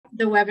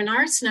the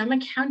webinar, Sonoma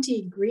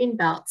County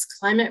Greenbelts,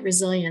 Climate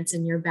Resilience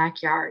in Your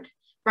Backyard,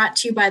 brought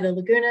to you by the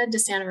Laguna de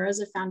Santa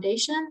Rosa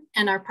Foundation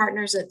and our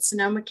partners at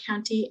Sonoma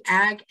County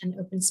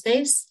Ag+Open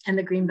Space and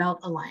the Greenbelt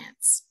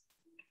Alliance.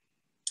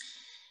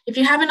 If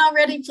you haven't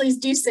already, please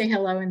do say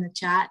hello in the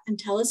chat and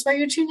tell us where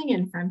you're tuning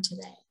in from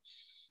today.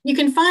 You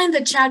can find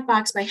the chat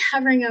box by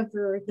hovering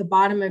over the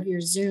bottom of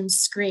your Zoom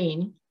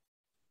screen.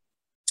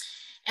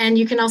 And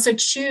you can also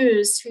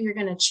choose who you're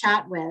going to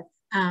chat with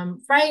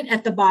right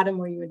at the bottom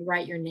where you would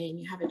write your name.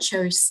 You have a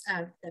choice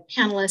of the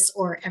panelists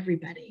or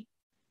everybody.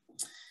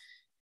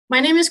 My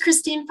name is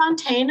Christine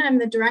Fontaine. I'm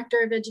the Director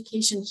of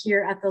Education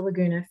here at the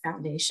Laguna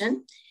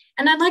Foundation.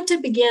 And I'd like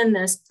to begin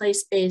this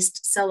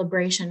place-based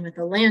celebration with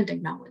a land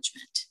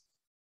acknowledgement.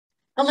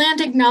 A land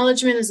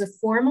acknowledgement is a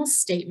formal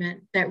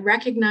statement that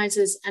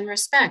recognizes and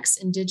respects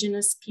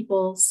Indigenous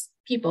people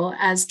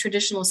as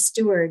traditional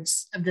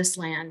stewards of this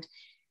land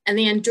and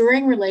the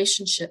enduring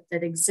relationship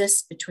that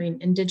exists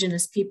between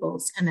Indigenous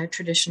peoples and their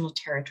traditional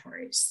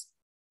territories.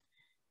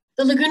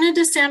 The Laguna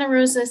de Santa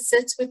Rosa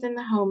sits within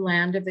the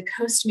homeland of the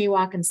Coast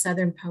Miwok and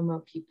Southern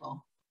Pomo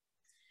people.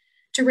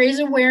 To raise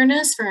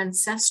awareness for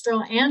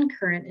ancestral and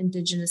current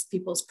Indigenous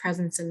peoples'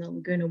 presence in the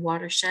Laguna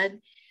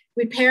watershed,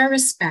 we pay our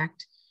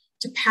respect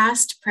to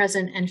past,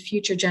 present, and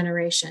future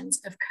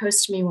generations of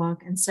Coast Miwok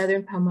and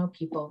Southern Pomo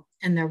people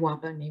and their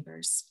Wapo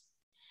neighbors.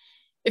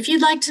 If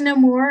you'd like to know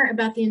more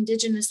about the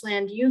Indigenous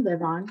land you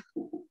live on,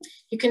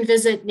 you can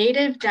visit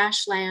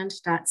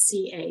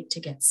native-land.ca to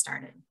get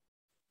started.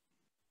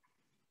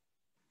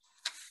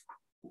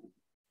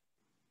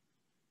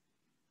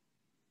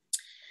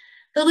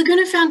 The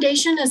Laguna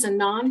Foundation is a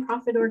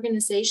nonprofit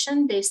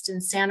organization based in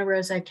Santa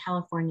Rosa,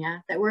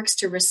 California, that works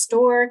to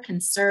restore,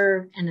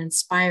 conserve, and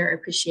inspire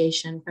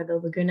appreciation for the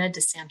Laguna de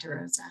Santa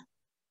Rosa.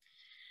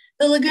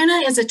 The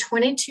Laguna is a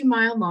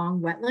 22-mile-long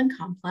wetland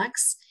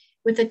complex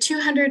with a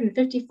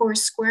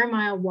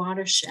 254-square-mile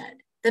watershed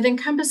that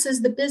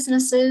encompasses the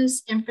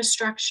businesses,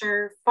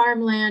 infrastructure,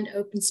 farmland,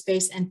 open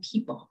space, and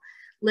people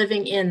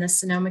living in the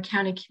Sonoma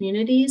County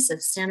communities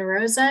of Santa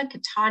Rosa,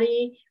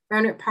 Cotati,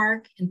 Rohnert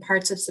Park, and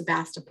parts of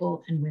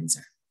Sebastopol and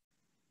Windsor.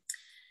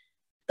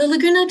 The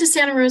Laguna de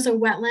Santa Rosa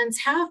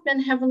wetlands have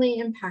been heavily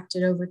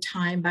impacted over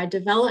time by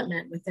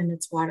development within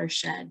its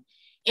watershed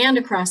and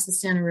across the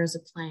Santa Rosa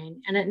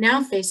Plain, and it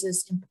now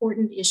faces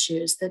important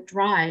issues that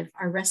drive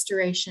our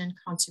restoration,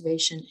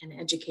 conservation, and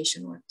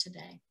education work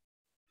today.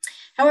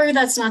 However,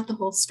 that's not the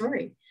whole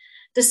story.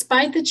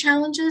 Despite the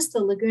challenges,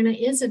 the Laguna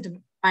is a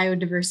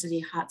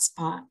biodiversity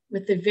hotspot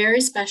with the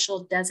very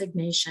special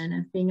designation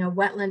of being a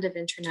wetland of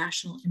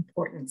international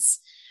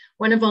importance,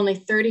 one of only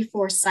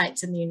 34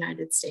 sites in the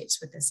United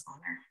States with this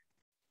honor.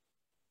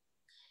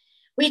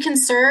 We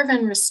conserve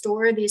and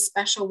restore these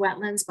special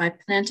wetlands by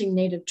planting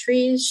native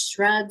trees,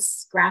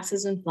 shrubs,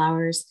 grasses, and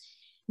flowers,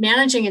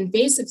 managing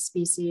invasive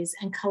species,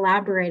 and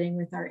collaborating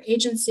with our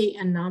agency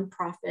and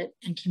nonprofit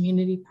and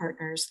community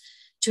partners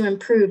to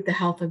improve the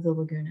health of the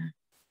Laguna.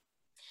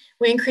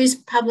 We increase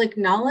public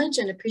knowledge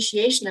and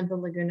appreciation of the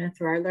Laguna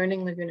through our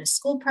Learning Laguna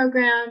School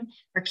program,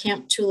 our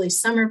Camp Thule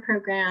summer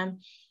program,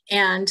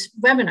 and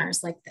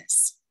webinars like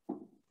this.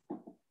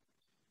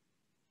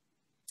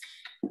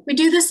 We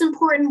do this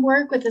important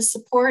work with the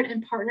support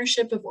and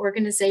partnership of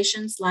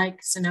organizations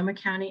like Sonoma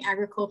County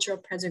Agricultural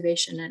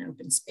Preservation and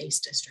Open Space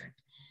District.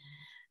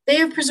 They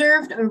have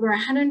preserved over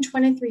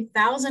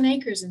 123,000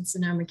 acres in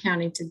Sonoma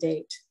County to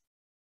date.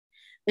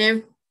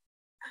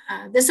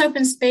 This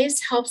open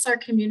space helps our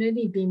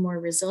community be more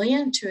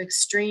resilient to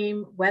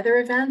extreme weather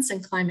events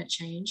and climate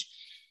change,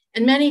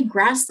 and many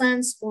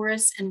grasslands,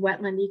 forests, and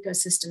wetland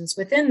ecosystems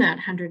within that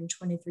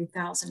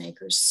 123,000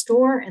 acres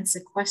store and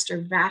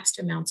sequester vast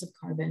amounts of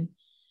carbon.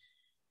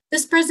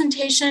 This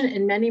presentation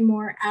and many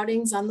more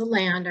outings on the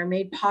land are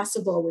made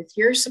possible with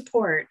your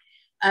support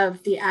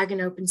of the Ag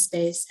and Open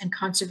Space and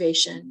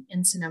conservation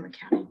in Sonoma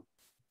County.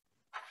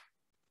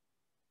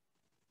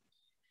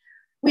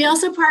 We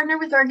also partner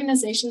with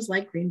organizations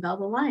like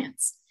Greenbelt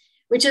Alliance,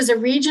 which is a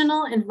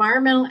regional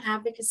environmental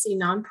advocacy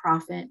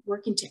nonprofit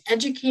working to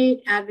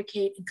educate,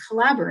 advocate, and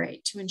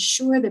collaborate to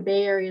ensure the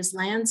Bay Area's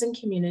lands and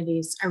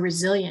communities are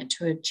resilient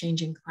to a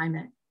changing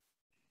climate.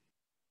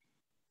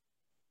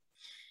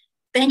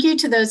 Thank you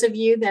to those of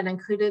you that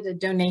included a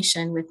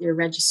donation with your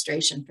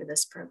registration for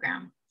this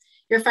program.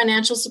 Your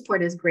financial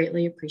support is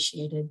greatly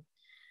appreciated.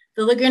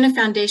 The Laguna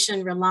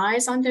Foundation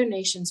relies on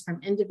donations from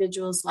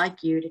individuals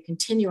like you to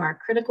continue our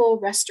critical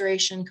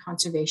restoration,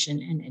 conservation,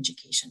 and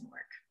education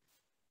work.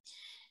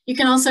 You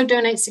can also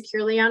donate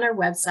securely on our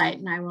website,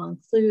 and I will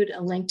include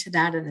a link to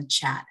that in the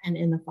chat and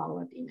in the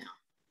follow-up email.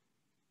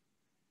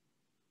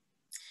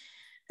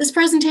 This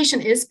presentation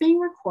is being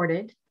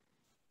recorded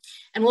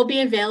and will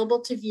be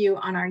available to view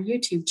on our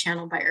YouTube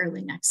channel by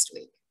early next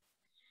week.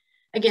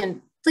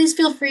 Again, please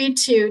feel free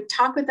to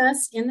talk with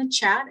us in the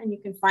chat, and you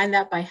can find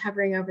that by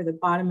hovering over the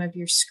bottom of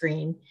your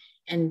screen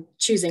and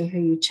choosing who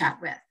you chat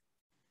with.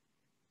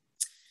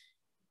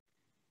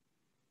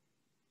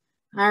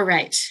 All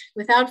right,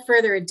 without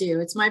further ado,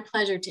 it's my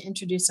pleasure to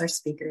introduce our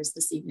speakers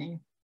this evening.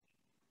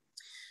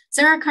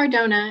 Sarah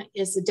Cardona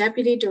is the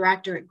Deputy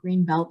Director at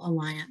Greenbelt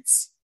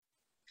Alliance.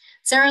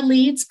 Sarah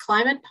leads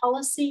climate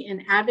policy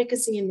and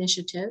advocacy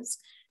initiatives,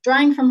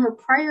 drawing from her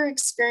prior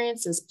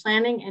experiences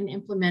planning and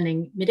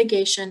implementing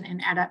mitigation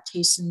and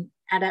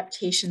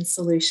adaptation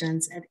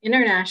solutions at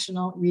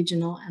international,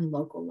 regional, and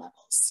local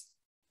levels.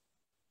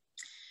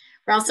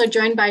 We're also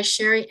joined by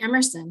Sherry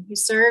Emerson, who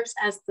serves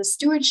as the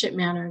Stewardship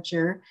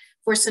Manager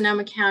for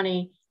Sonoma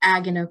County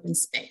Ag and Open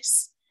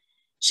Space.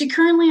 She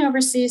currently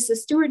oversees the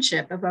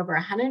stewardship of over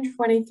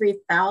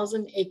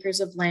 123,000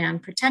 acres of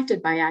land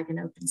protected by Ag and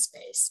Open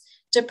Space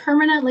to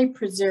permanently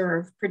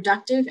preserve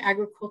productive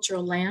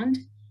agricultural land,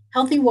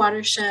 healthy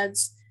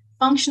watersheds,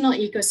 functional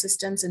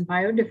ecosystems and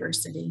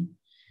biodiversity,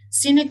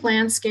 scenic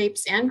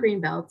landscapes and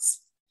greenbelts,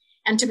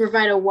 and to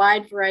provide a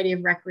wide variety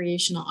of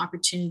recreational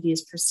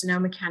opportunities for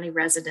Sonoma County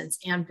residents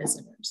and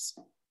visitors.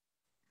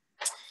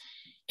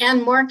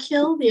 Ann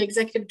Moorkill, the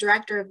Executive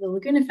Director of the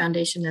Laguna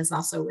Foundation, is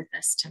also with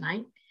us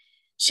tonight.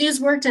 She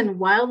has worked in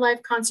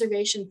wildlife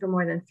conservation for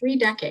more than 3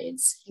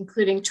 decades,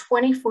 including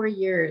 24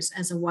 years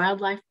as a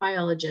wildlife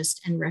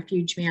biologist and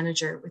refuge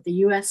manager with the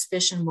U.S.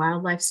 Fish and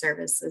Wildlife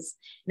Service's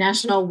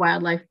National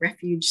Wildlife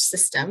Refuge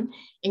System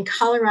in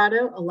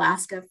Colorado,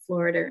 Alaska,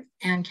 Florida,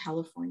 and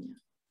California.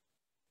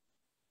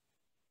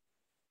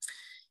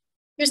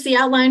 Here's the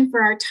outline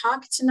for our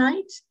talk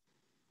tonight.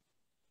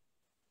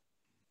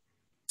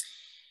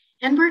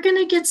 And we're going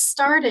to get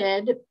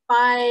started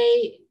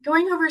by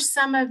going over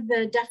some of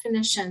the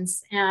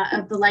definitions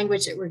of the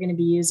language that we're going to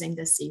be using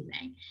this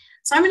evening.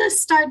 So I'm going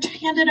to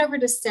hand it over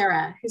to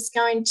Sarah, who's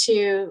going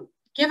to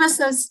give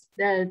us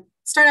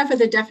start off with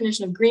the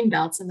definition of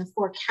greenbelts and the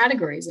 4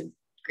 categories of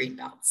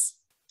greenbelts.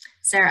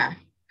 Sarah,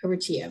 over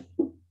to you.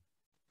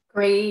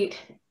 Great.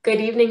 Good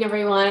evening,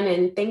 everyone.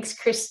 And thanks,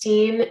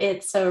 Christine.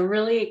 It's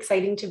really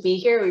exciting to be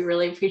here. We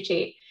really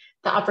appreciate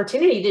the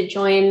opportunity to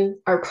join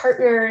our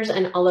partners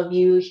and all of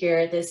you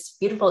here this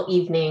beautiful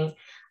evening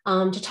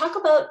to talk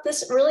about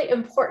this really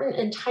important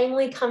and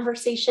timely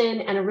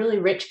conversation and a really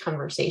rich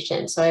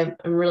conversation. So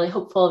I'm really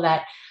hopeful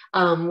that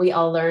we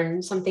all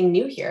learn something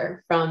new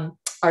here from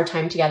our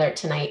time together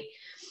tonight.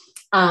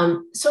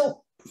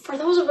 So for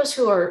those of us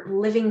who are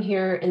living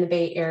here in the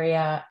Bay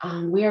Area,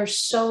 we are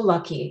so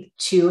lucky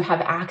to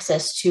have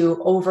access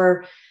to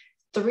over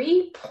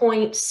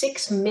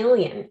 3.6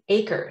 million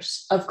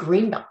acres of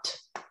greenbelt.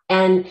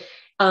 And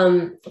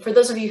for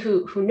those of you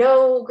who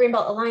know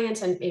Greenbelt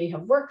Alliance and maybe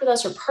have worked with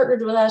us or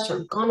partnered with us or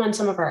gone on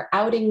some of our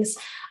outings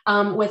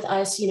with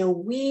us,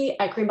 we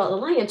at Greenbelt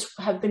Alliance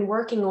have been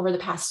working over the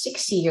past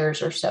 60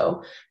 years or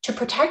so to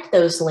protect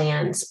those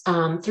lands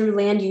through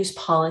land use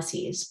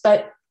policies.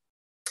 But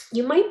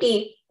you might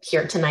be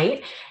here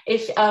tonight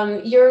if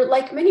you're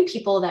like many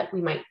people that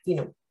we might,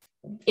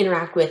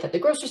 interact with at the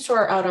grocery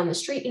store, out on the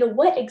street,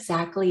 what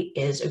exactly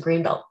is a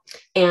greenbelt?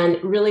 And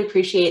really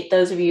appreciate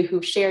those of you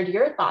who've shared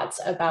your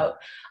thoughts about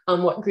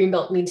what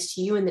greenbelt means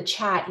to you in the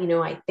chat.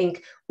 I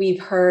think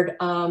we've heard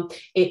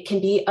it can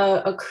be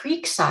a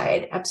creek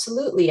side,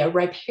 absolutely, a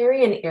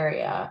riparian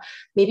area.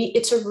 Maybe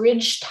it's a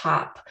ridge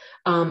top.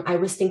 I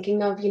was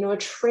thinking of, a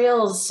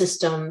trails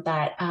system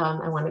that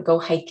I want to go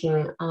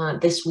hiking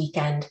this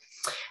weekend.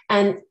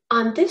 And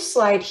on this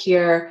slide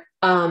here,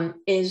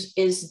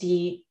 is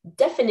the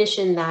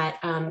definition that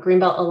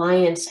Greenbelt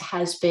Alliance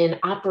has been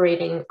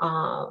operating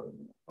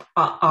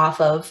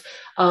off of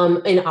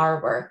in our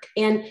work.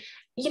 And,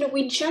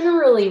 we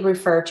generally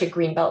refer to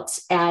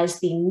greenbelts as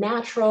the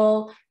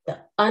natural, the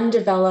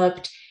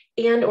undeveloped,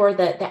 and or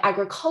the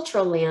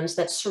agricultural lands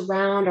that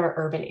surround our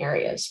urban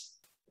areas.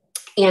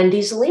 And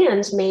these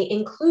lands may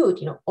include,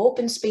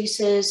 open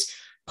spaces,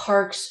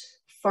 parks,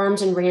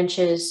 farms and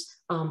ranches,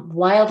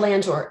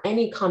 wildlands, or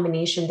any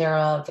combination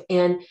thereof.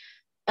 And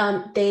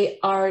they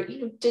are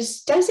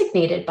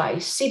designated by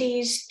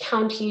cities,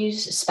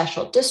 counties,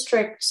 special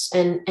districts,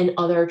 and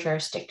other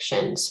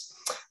jurisdictions.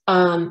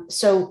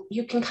 So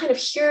you can kind of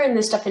hear in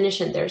this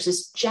definition, there's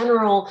this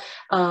general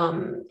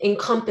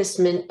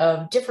encompassment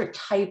of different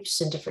types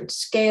and different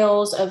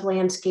scales of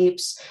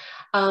landscapes.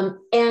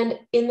 And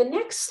in the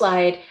next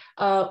slide,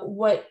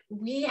 what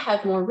we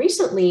have more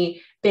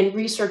recently been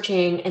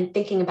researching and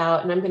thinking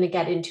about, and I'm going to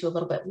get into a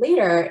little bit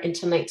later in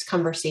tonight's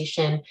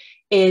conversation,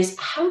 is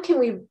how can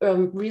we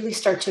really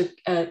start to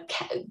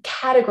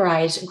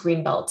categorize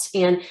greenbelts?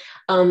 And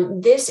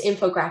this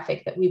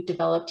infographic that we've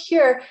developed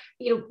here,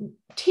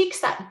 takes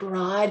that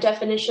broad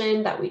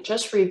definition that we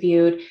just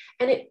reviewed,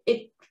 and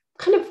it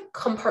kind of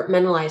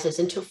compartmentalizes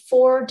into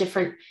 4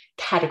 different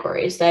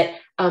categories that,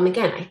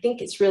 again, I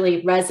think it's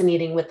really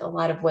resonating with a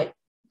lot of what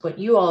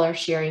you all are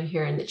sharing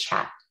here in the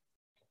chat.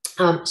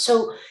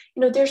 So,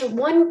 there's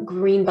one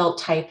greenbelt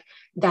type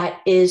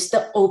that is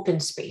the open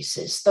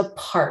spaces, the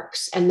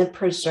parks and the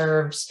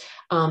preserves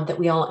that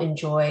we all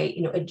enjoy,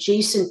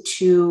 adjacent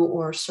to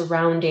or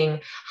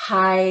surrounding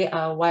high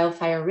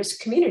wildfire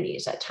risk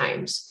communities at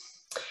times.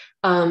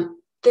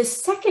 The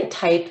second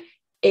type,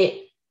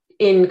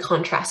 in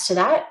contrast to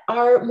that,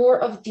 are more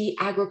of the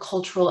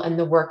agricultural and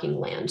the working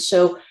land.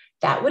 So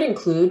that would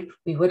include,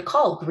 we would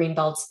call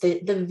Greenbelts,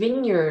 the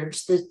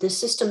vineyards, the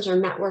systems or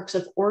networks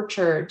of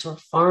orchards or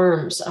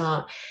farms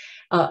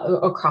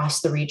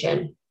across the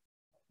region.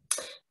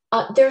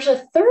 There's a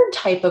third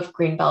type of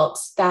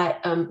greenbelts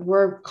that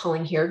we're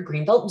calling here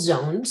greenbelt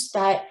zones.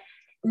 That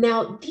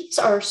now these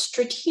are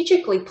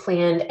strategically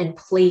planned and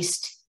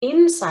placed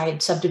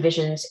inside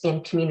subdivisions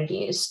and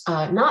communities,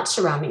 not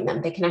surrounding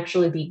them. They can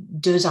actually be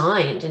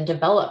designed and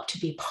developed to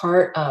be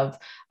part of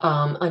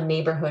a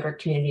neighborhood or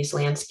community's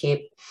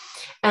landscape.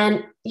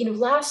 And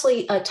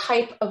lastly, a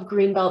type of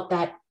greenbelt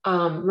that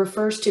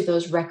refers to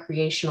those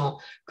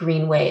recreational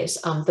greenways,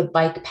 the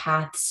bike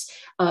paths,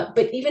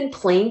 but even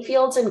playing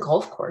fields and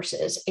golf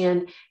courses.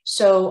 And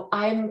so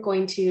I'm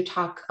going to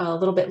talk a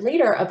little bit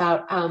later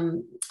about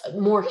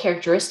more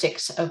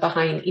characteristics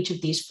behind each of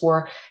these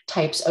 4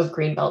 types of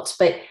greenbelts.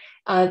 But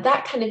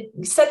that kind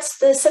of sets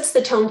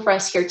the tone for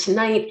us here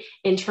tonight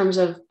in terms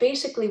of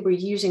basically we're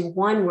using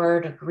one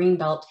word, a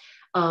greenbelt,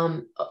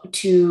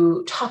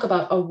 to talk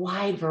about a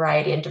wide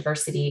variety and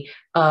diversity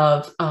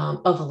of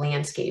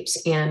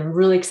landscapes. And I'm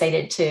really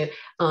excited to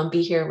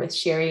be here with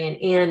Sherry and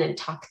Ann and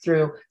talk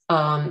through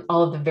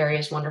all of the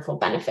various wonderful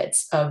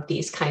benefits of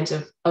these kinds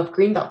of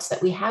greenbelts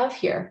that we have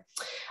here.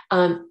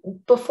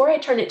 Before I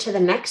turn it to the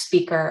next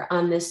speaker,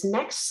 on this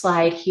next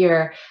slide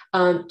here,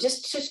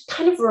 just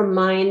kind of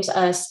reminds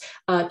us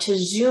to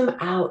zoom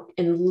out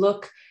and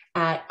look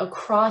at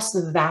across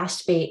the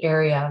vast Bay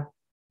Area,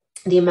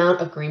 the amount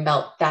of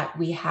greenbelt that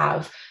we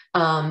have,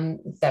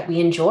 that we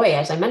enjoy,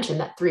 as I mentioned,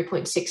 that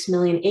 3.6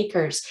 million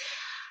acres.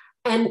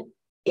 And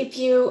if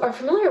you are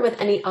familiar with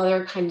any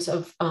other kinds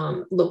of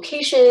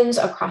locations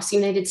across the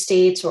United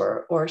States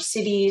or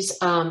cities,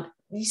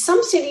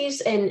 some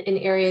cities and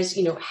areas,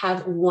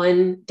 have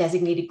one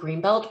designated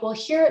greenbelt. Well,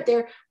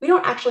 there we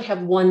don't actually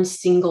have one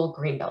single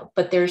greenbelt,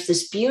 but there's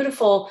this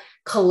beautiful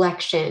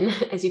collection,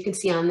 as you can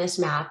see on this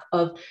map,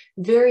 of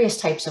various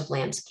types of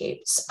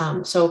landscapes.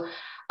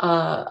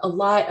 A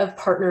lot of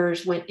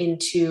partners went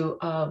into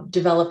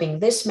developing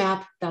this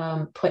map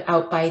put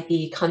out by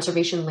the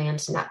Conservation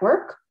Lands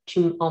Network, which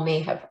you all may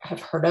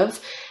have heard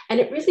of. And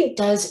it really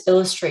does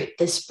illustrate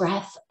this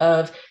breadth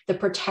of the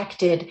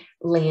protected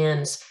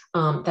lands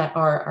that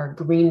are our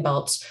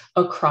greenbelts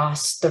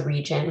across the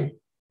region.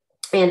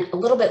 And a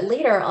little bit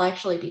later, I'll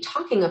actually be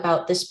talking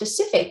about the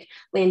specific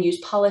land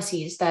use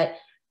policies that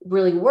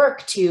really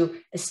work to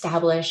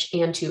establish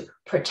and to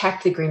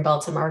protect the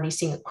greenbelts. I'm already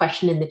seeing a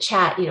question in the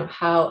chat,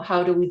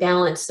 how do we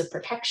balance the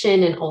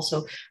protection and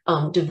also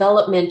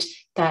development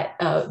that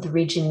the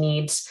region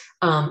needs?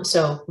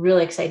 So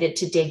really excited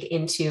to dig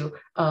into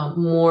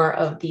more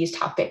of these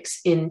topics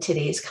in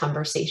today's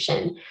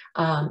conversation.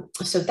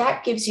 So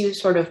that gives you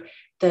sort of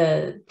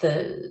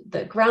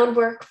the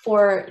groundwork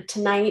for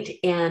tonight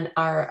and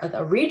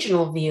the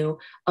regional view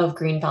of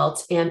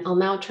greenbelts. And I'll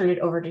now turn it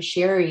over to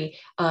Sherry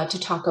to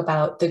talk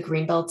about the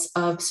greenbelts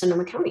of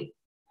Sonoma County.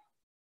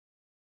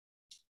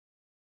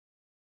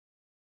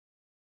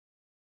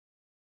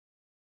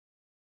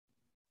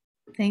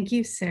 Thank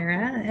you,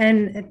 Sarah.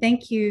 And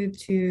thank you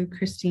to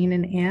Christine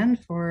and Ann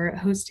for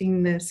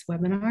hosting this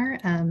webinar.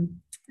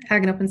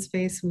 Ag+Open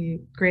Space,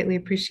 we greatly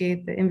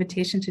appreciate the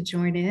invitation to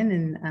join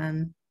in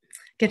and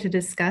get to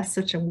discuss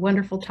such a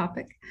wonderful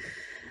topic.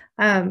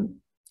 I'll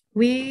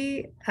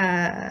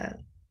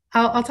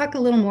talk a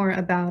little more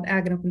about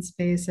Ag+Open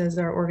Space as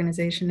our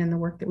organization and the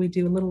work that we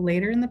do a little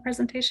later in the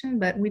presentation,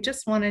 but we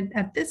just wanted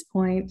at this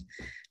point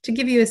to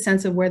give you a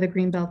sense of where the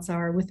greenbelts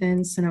are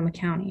within Sonoma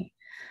County.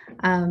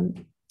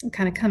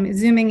 Kind of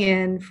zooming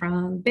in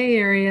from Bay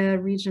Area,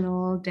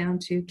 regional, down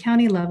to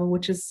county level,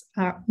 which is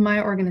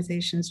my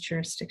organization's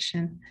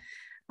jurisdiction.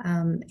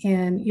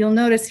 And you'll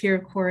notice here,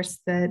 of course,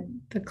 that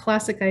the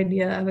classic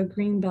idea of a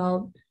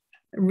greenbelt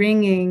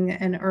ringing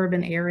an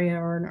urban area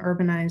or an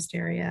urbanized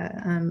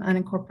area,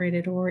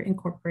 unincorporated or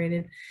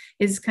incorporated,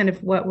 is kind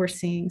of what we're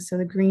seeing. So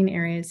the green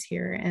areas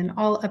here and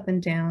all up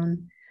and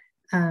down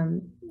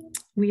the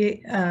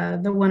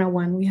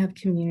 101, we have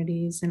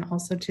communities, and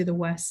also to the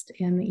west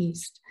and the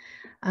east.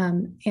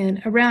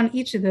 And around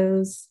each of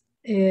those,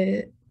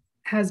 it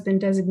has been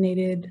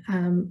designated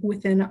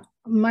within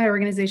my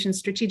organization's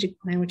strategic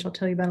plan, which I'll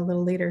tell you about a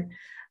little later,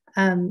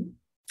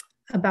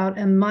 about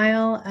a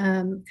mile,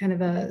 kind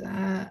of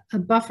a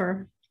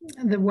buffer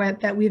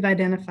that we've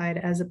identified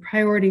as a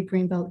priority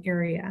greenbelt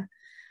area.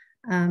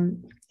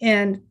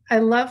 And I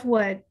love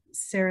what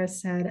Sarah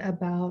said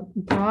about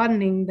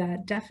broadening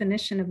that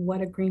definition of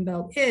what a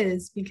greenbelt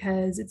is,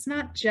 because it's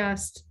not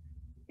just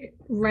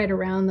right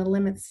around the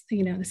limits,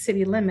 the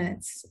city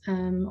limits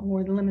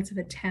or the limits of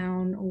a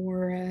town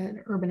or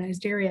an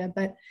urbanized area,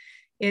 but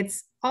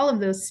it's all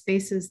of those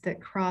spaces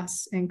that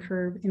cross and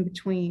curve in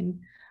between,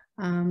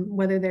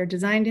 whether they're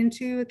designed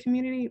into a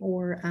community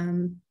or,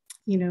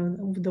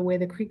 the way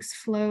the creeks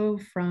flow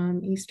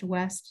from east to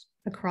west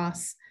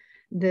across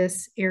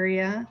this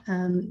area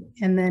and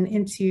then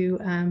into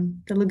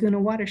the Laguna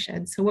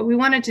watershed. So what we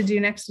wanted to do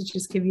next is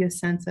just give you a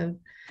sense of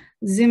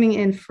zooming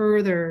in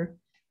further.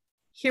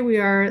 Here we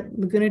are,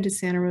 Laguna de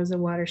Santa Rosa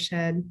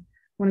watershed.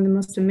 one of the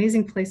most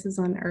amazing places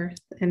on earth,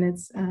 and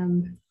it's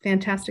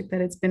fantastic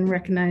that it's been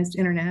recognized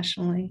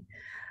internationally.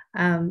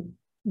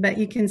 But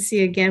you can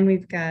see again,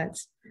 we've got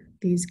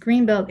these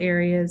greenbelt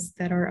areas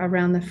that are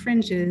around the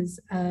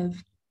fringes of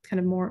kind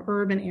of more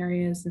urban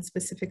areas, and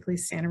specifically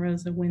Santa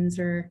Rosa,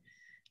 Windsor,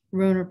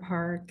 Roner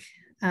Park,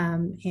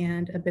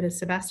 and a bit of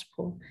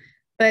Sebastopol.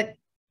 But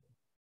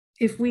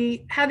if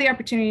we had the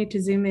opportunity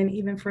to zoom in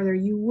even further,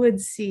 you would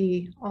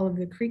see all of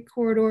the creek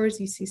corridors.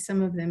 You see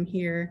some of them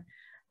here,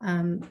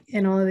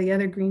 and all of the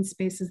other green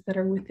spaces that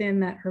are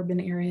within that urban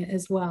area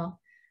as well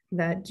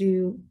that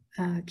do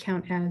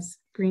count as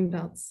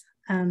greenbelts.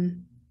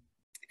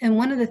 And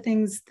one of the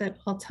things that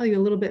I'll tell you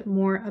a little bit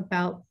more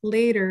about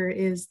later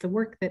is the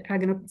work that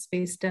Ag+Open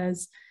Space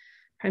does.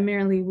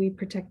 Primarily, we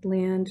protect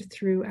land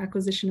through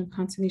acquisition of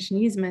conservation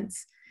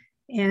easements.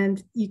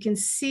 And you can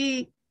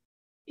see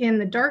in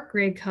the dark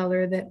gray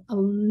color that a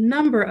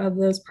number of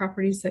those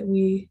properties that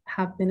we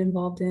have been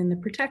involved in the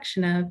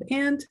protection of,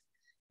 and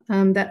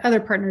that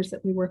other partners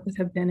that we work with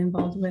have been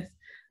involved with,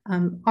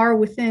 are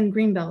within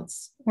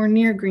greenbelts or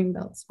near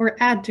greenbelts or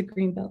add to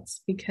greenbelts,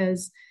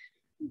 because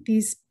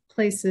these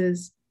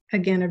places,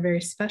 again, are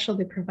very special.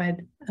 They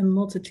provide a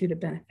multitude of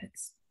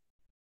benefits.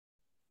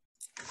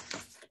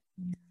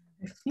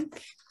 I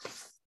think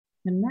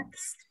the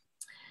next.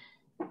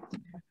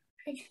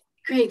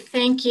 Great,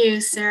 thank you,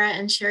 Sarah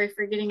and Sherry,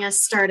 for getting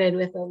us started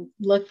with a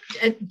look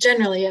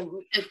generally at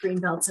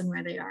greenbelts and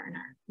where they are in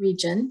our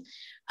region.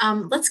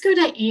 Let's go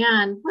to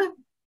Anne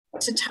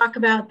to talk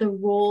about the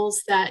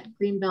roles that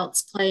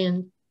greenbelts play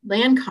in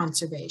land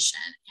conservation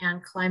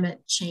and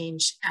climate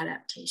change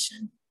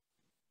adaptation.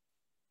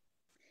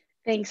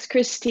 Thanks,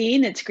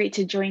 Christine. It's great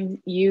to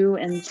join you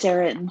and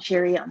Sarah and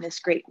Sherry on this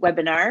great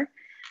webinar.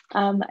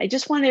 I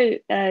just want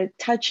to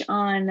touch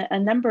on a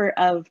number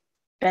of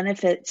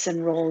benefits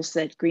and roles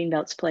that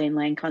greenbelts play in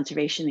land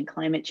conservation and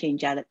climate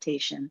change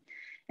adaptation.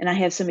 And I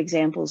have some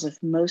examples of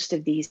most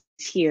of these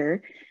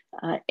here.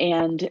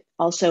 And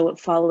also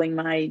following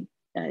my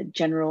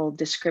general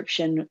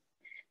description,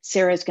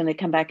 Sarah's going to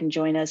come back and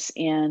join us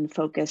and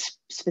focus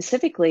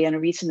specifically on a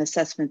recent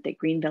assessment that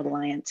Greenbelt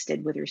Alliance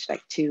did with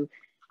respect to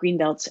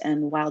greenbelts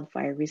and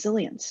wildfire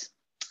resilience.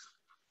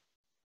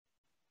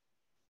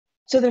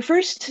 So the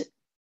first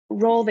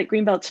role that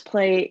greenbelts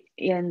play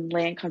in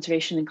land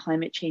conservation and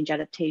climate change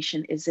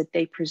adaptation is that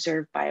they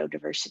preserve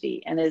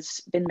biodiversity. And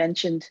as been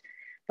mentioned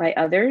by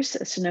others,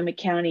 Sonoma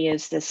County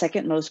is the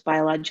second most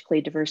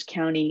biologically diverse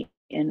county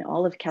in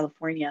all of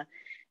California.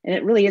 And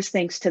it really is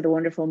thanks to the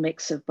wonderful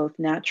mix of both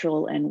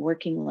natural and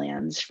working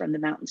lands from the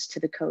mountains to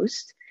the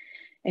coast.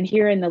 And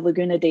here in the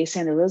Laguna de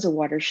Santa Rosa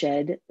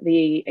watershed,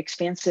 the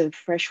expansive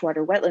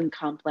freshwater wetland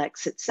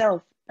complex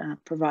itself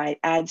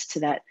adds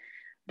to that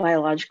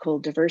biological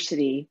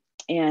diversity.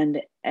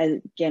 And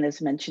again,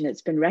 as mentioned,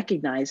 it's been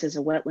recognized as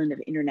a wetland of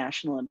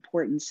international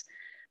importance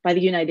by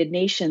the United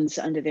Nations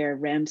under their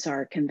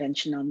Ramsar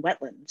Convention on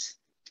Wetlands.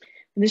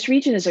 And this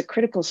region is a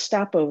critical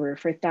stopover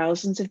for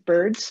thousands of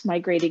birds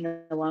migrating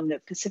along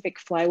the Pacific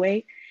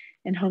Flyway,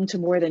 and home to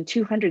more than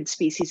 200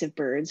 species of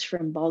birds,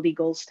 from bald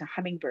eagles to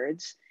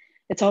hummingbirds.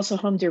 It's also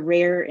home to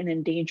rare and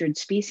endangered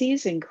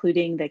species,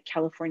 including the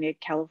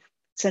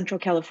Central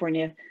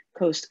California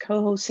coast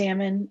coho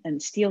salmon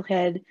and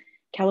steelhead,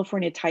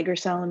 California tiger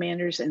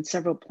salamanders, and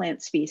several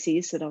plant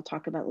species that I'll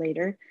talk about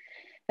later,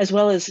 as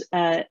well as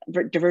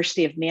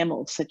diversity of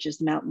mammals such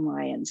as mountain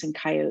lions and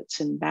coyotes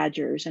and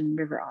badgers and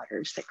river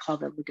otters that call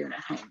the Laguna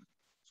home.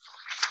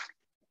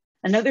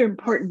 Another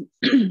important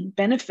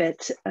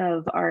benefit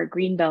of our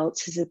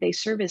greenbelts is that they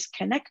serve as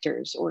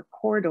connectors or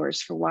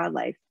corridors for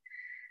wildlife.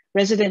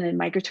 Resident and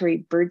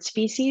migratory bird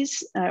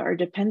species are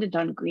dependent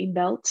on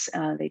greenbelts.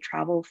 They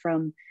travel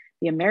from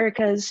the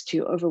Americas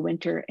to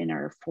overwinter in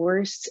our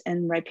forests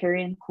and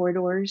riparian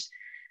corridors.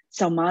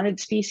 Salmonid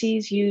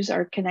species use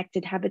our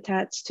connected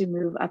habitats to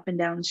move up and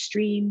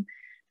downstream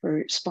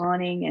for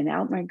spawning and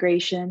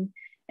outmigration.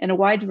 And a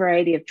wide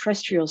variety of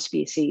terrestrial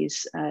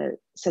species,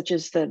 such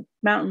as the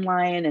mountain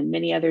lion and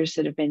many others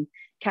that have been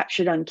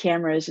captured on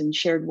cameras and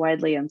shared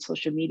widely on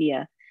social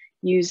media,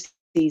 use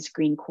these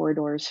green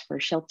corridors for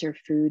shelter,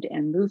 food,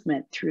 and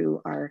movement through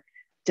our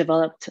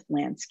developed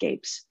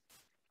landscapes.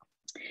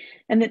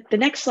 And the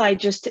next slide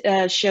just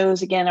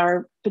shows, again,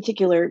 our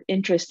particular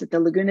interest at the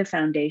Laguna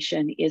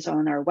Foundation is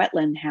on our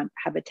wetland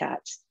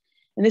habitats.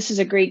 And this is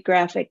a great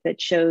graphic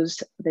that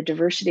shows the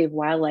diversity of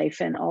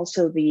wildlife and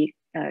also the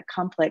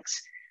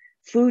complex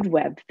food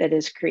web that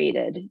is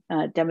created,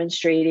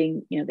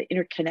 demonstrating the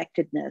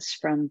interconnectedness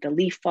from the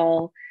leaf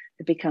fall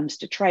that becomes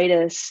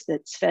detritus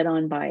that's fed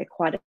on by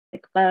aquatic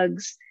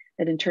bugs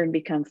that in turn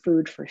become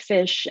food for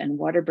fish and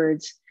water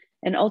birds,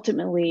 and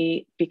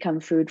ultimately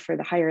become food for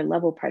the higher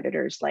level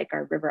predators like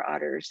our river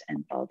otters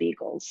and bald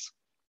eagles.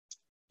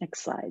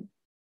 Next slide.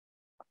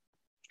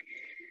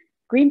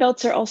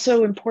 Greenbelts are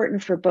also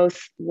important for both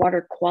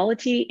water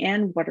quality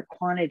and water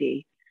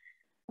quantity.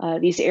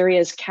 These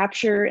areas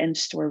capture and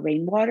store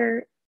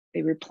rainwater,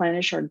 they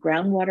replenish our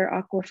groundwater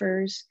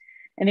aquifers,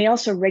 and they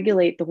also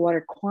regulate the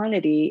water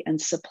quantity and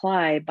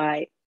supply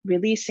by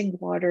releasing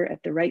water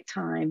at the right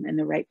time and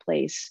the right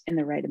place in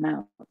the right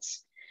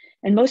amounts.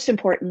 And most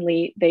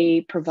importantly,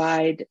 they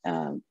provide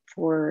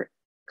for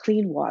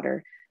clean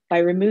water by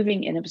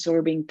removing and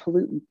absorbing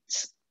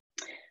pollutants.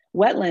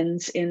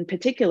 Wetlands in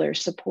particular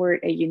support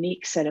a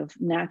unique set of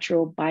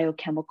natural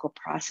biochemical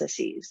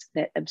processes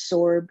that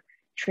absorb,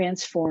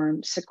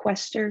 transform,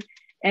 sequester,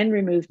 and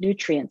remove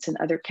nutrients and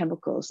other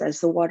chemicals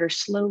as the water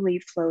slowly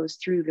flows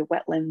through the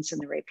wetlands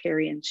and the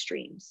riparian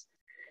streams.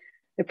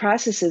 The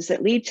processes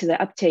that lead to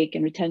the uptake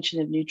and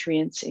retention of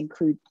nutrients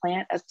include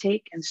plant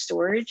uptake and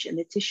storage in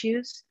the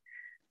tissues,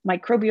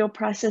 microbial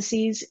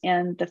processes,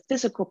 and the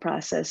physical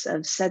process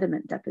of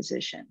sediment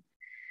deposition.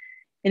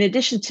 In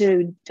addition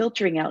to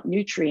filtering out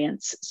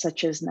nutrients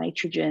such as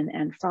nitrogen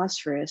and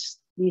phosphorus,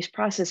 these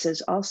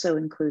processes also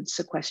include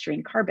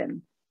sequestering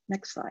carbon.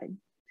 Next slide.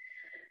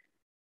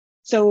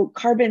 So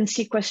carbon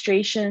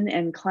sequestration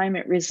and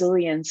climate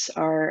resilience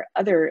are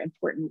other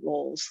important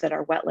roles that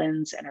our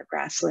wetlands and our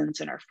grasslands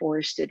and our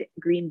forested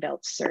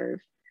greenbelts serve.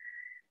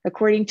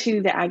 According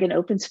to the Ag and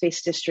Open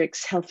Space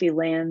District's Healthy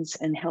Lands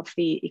and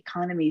Healthy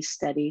Economies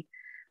study,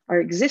 our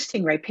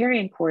existing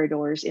riparian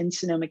corridors in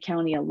Sonoma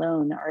County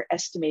alone are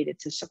estimated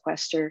to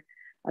sequester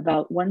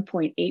about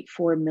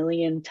 1.84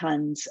 million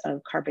tons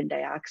of carbon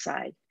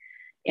dioxide.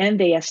 And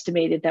they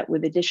estimated that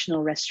with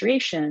additional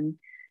restoration,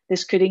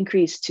 this could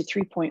increase to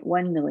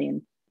 3.1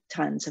 million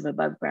tons of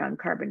above ground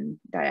carbon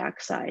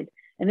dioxide.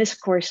 And this,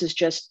 of course, is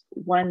just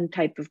one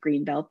type of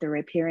greenbelt, the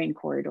riparian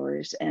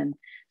corridors. And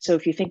so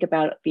if you think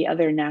about the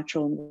other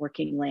natural and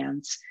working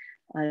lands,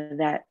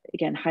 that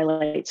again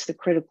highlights the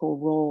critical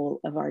role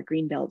of our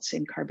greenbelts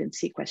in carbon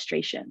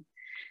sequestration.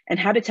 And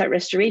habitat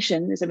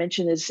restoration, as I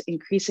mentioned, is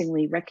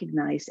increasingly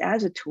recognized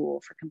as a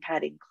tool for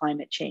combating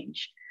climate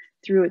change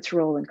through its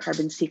role in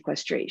carbon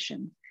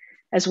sequestration,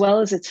 as well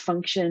as its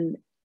function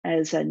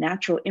as a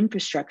natural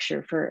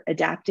infrastructure for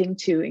adapting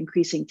to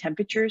increasing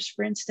temperatures,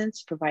 for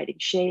instance, providing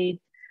shade,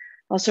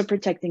 also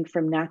protecting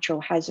from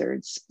natural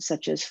hazards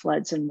such as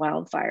floods and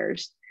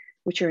wildfires,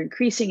 which are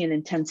increasing in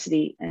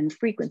intensity and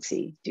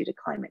frequency due to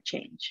climate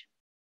change.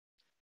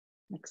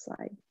 Next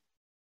slide.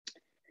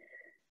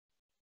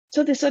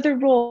 So this other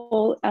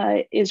role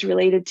is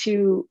related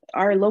to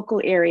our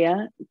local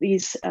area.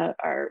 These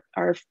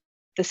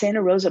the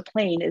Santa Rosa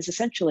Plain is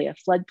essentially a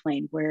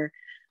floodplain where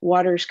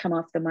waters come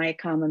off the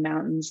Mayacama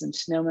Mountains and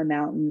Sonoma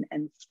Mountain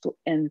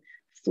and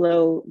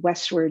flow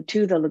westward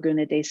to the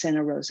Laguna de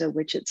Santa Rosa,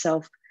 which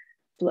itself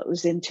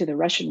flows into the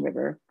Russian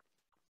River.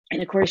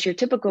 And of course, your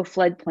typical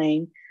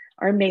floodplain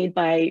are made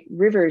by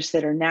rivers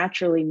that are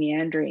naturally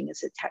meandering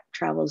as it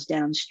travels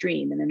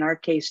downstream, and in our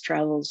case,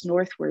 travels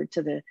northward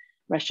to the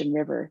Russian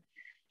River.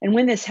 And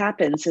when this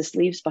happens, this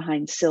leaves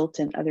behind silt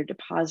and other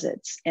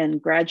deposits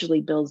and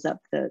gradually builds up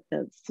the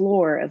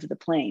floor of the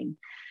plain.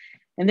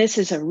 And this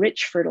is a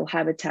rich, fertile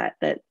habitat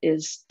that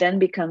then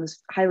becomes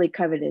highly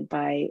coveted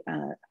by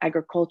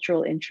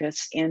agricultural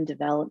interests and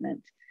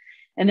development.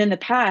 And in the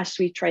past,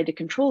 we tried to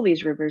control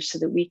these rivers so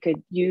that we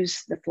could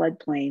use the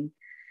floodplain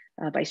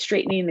by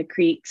straightening the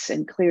creeks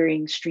and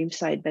clearing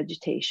streamside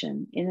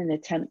vegetation in an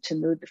attempt to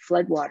move the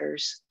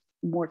floodwaters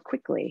more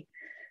quickly.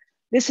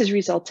 This has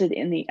resulted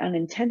in the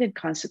unintended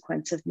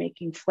consequence of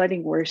making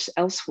flooding worse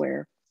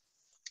elsewhere.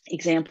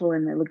 Example,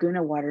 in the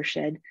Laguna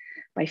watershed,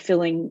 by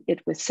filling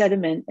it with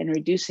sediment and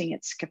reducing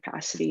its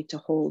capacity to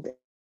hold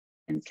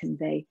and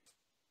convey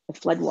the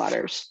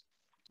floodwaters.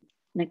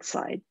 Next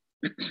slide.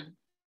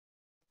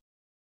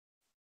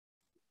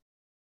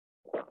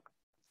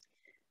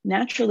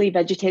 Naturally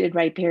vegetated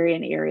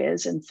riparian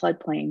areas and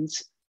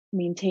floodplains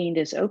maintained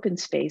as open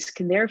space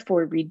can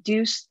therefore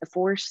reduce the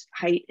force,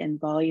 height, and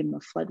volume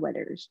of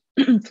floodwaters,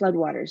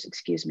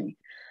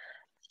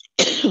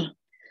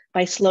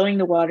 by slowing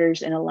the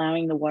waters and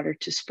allowing the water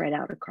to spread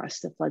out across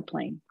the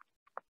floodplain.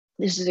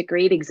 This is a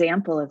great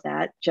example of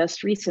that.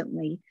 Just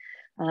recently,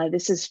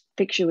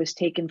 picture was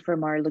taken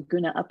from our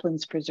Laguna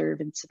Uplands Preserve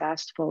in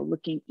Sebastopol,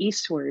 looking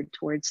eastward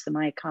towards the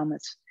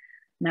Mayacamas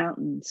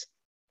Mountains.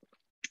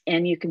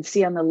 And you can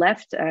see on the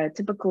left a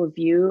typical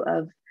view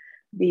of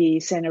the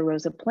Santa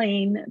Rosa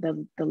Plain.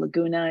 The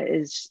Laguna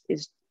is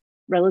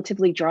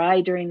relatively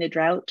dry during the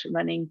drought,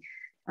 running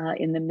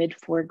in the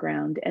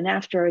mid-foreground. And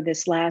after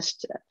this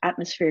last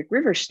atmospheric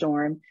river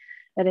storm,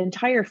 that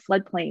entire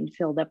floodplain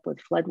filled up with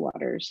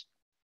floodwaters,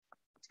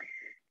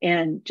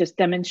 and just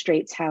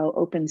demonstrates how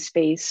open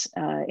space,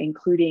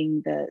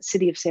 including the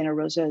City of Santa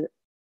Rosa,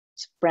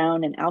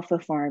 Brown and Alpha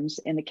Farms,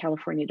 and the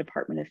California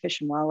Department of Fish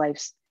and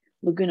Wildlife's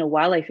Laguna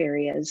wildlife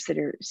areas that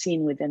are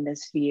seen within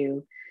this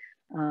view,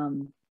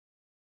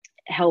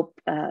 help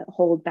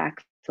hold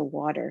back the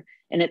water.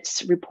 And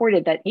it's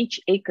reported that each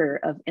acre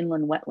of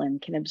inland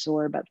wetland can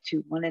absorb up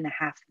to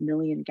 1.5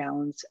 million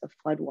gallons of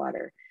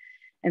floodwater.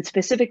 And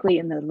specifically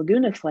in the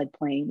Laguna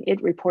floodplain,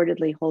 it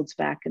reportedly holds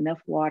back enough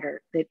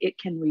water that it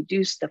can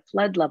reduce the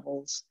flood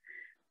levels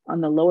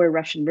on the lower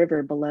Russian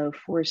River below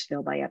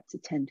Forestville by up to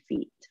 10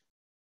 feet.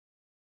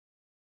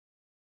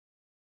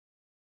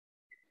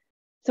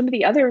 Some of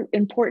the other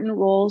important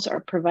roles are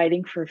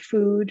providing for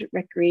food,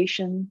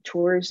 recreation,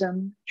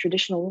 tourism,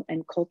 traditional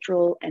and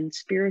cultural and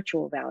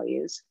spiritual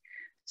values.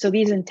 So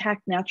these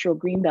intact natural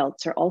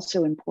greenbelts are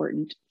also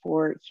important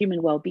for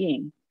human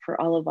well-being, for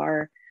all of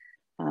our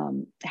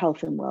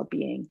health and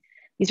well-being.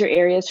 These are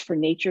areas for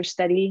nature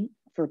study,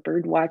 for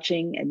bird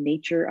watching and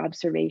nature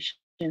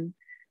observation,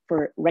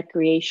 for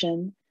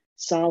recreation,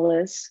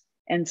 solace,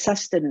 and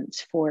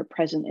sustenance for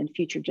present and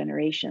future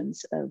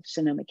generations of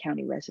Sonoma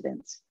County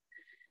residents.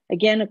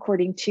 Again,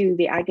 according to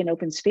the Ag and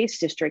Open Space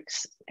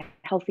District's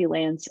Healthy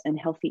Lands and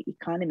Healthy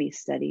Economy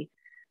study,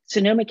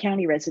 Sonoma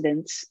County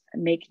residents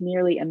make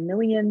nearly 1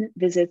 million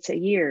visits a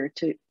year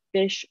to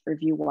fish or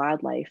view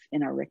wildlife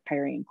in our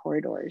riparian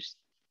corridors.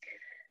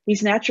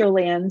 These natural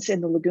lands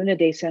in the Laguna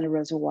de Santa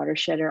Rosa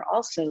watershed are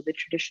also the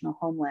traditional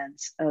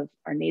homelands of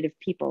our native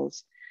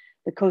peoples,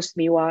 the Coast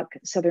Miwok,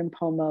 Southern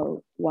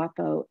Pomo,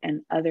 Wapo,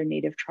 and other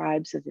native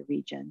tribes of the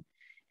region.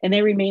 And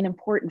they remain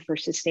important for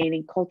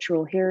sustaining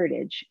cultural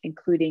heritage,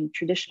 including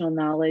traditional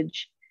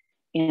knowledge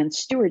and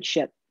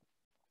stewardship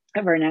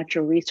of our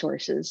natural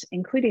resources,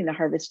 including the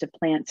harvest of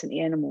plants and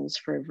animals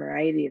for a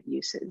variety of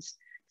uses,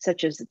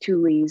 such as the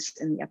tules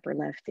in the upper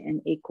left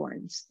and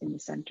acorns in the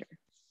center.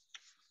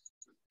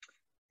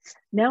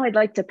 Now I'd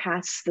like to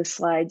pass the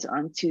slides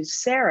on to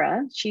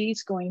Sarah.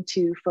 She's going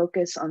to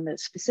focus on the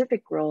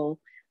specific role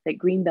that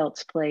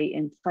greenbelts play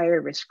in fire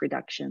risk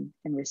reduction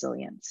and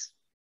resilience.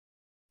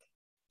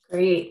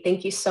 Great,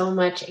 thank you so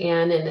much,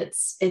 Anne. And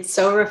it's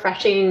so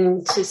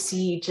refreshing to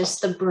see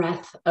just the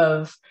breadth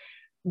of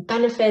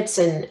benefits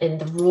and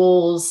the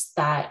roles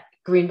that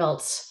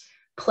greenbelts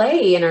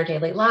play in our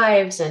daily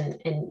lives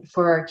and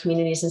for our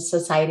communities and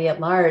society at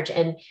large.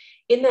 And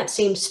in that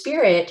same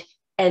spirit,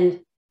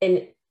 and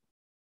in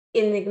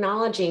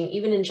acknowledging,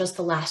 even in just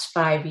the last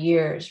 5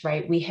 years,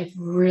 right, we have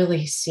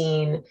really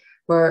seen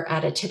we're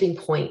at a tipping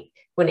point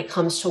when it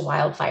comes to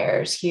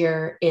wildfires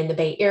here in the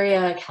Bay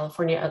Area,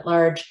 California at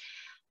large.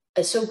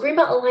 So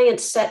Greenbelt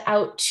Alliance set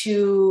out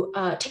to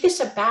take a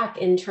step back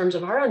in terms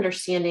of our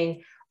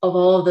understanding of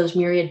all of those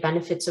myriad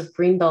benefits of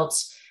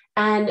greenbelts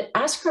and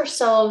ask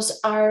ourselves,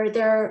 are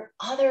there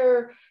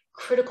other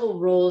critical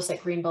roles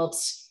that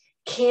greenbelts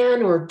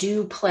can or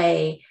do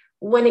play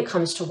when it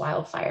comes to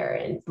wildfire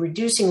and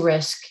reducing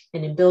risk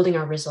and in building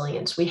our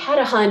resilience? We had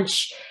a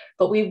hunch,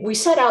 but we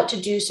set out to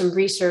do some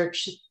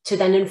research to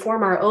then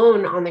inform our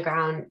own on the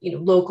ground,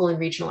 local and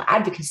regional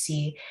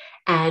advocacy.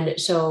 And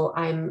so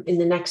I'm in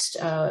the next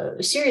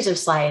series of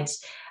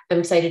slides, I'm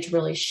excited to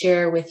really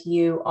share with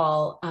you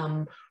all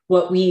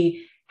what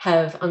we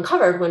have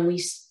uncovered when we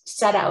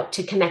set out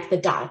to connect the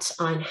dots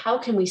on how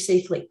can we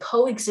safely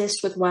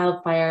coexist with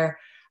wildfire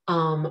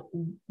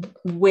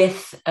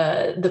with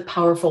the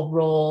powerful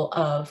role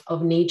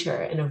of nature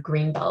and of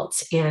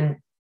greenbelts. And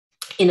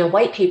in a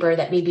white paper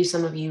that maybe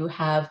some of you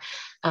have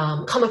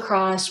come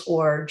across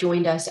or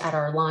joined us at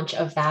our launch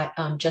of that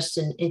just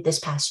in this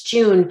past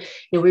June,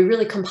 we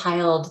really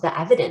compiled the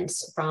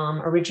evidence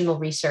from original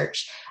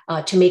research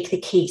to make the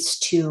case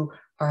to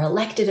our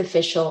elected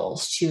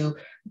officials, to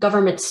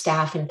government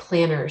staff and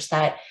planners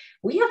that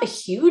we have a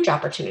huge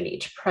opportunity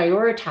to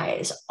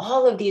prioritize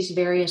all of these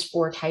various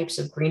 4 types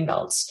of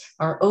greenbelts,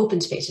 our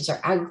open spaces, our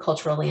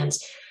agricultural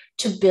lands,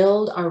 to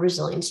build our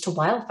resilience to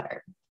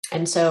wildfire.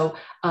 And so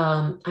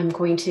I'm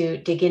going to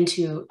dig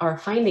into our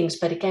findings,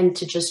 but again,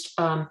 to just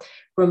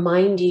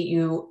remind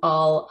you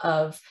all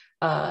of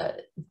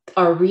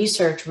our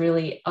research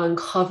really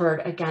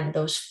uncovered, again,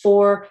 those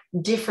 4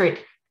 different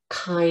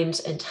kinds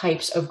and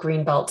types of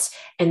greenbelts,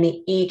 and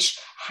they each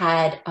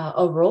had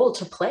a role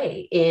to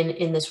play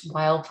in this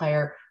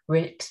wildfire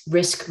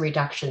risk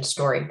reduction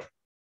story.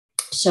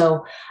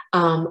 So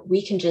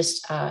we can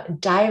just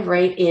dive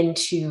right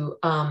into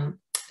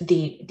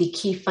the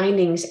key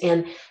findings.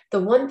 And the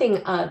one thing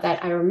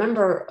that I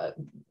remember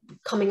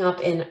coming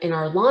up in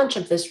our launch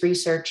of this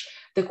research,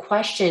 the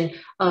question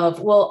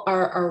of, well,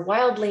 are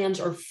wildlands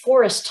or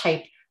forest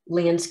type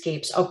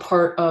landscapes a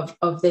part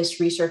of this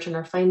research and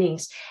our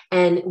findings?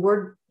 And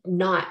we're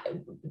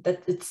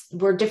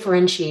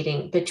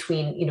differentiating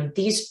between,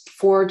 these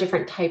 4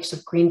 different types of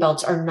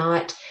greenbelts are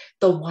not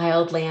the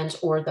wildlands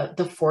or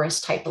the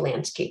forest type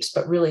landscapes,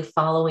 but really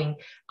following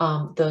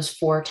those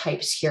 4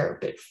 types here,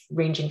 but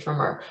ranging from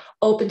our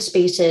open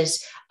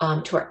spaces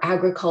to our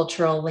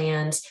agricultural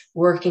lands,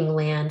 working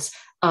lands,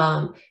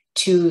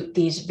 to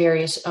these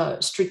various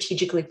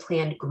strategically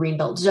planned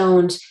greenbelt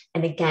zones,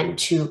 and again,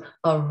 to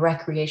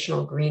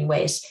recreational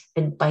greenways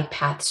and bike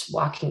paths,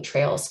 walking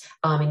trails.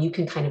 And you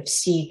can kind of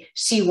see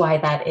why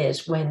that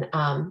is when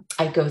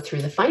I go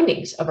through the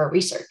findings of our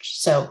research.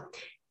 So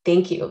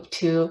thank you.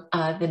 To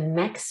the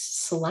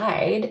next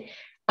slide.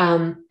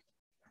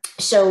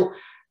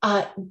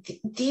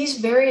 These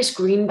various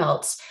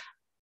greenbelts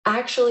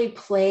actually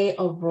play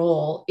a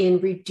role in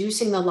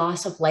reducing the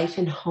loss of life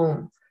and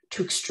home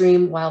to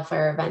extreme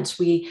wildfire events.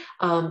 We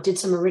did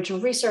some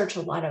original research,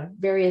 a lot of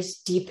various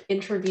deep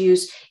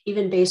interviews,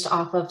 even based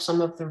off of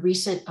some of the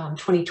recent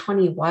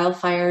 2020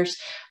 wildfires,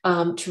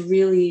 to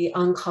really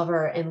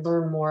uncover and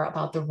learn more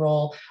about the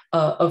role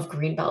of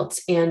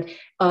greenbelts. And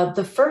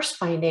The first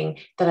finding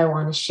that I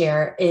want to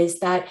share is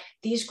that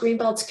these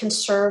greenbelts can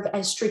serve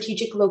as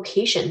strategic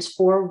locations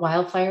for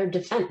wildfire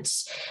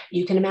defense.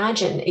 You can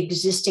imagine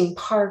existing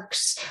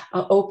parks,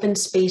 open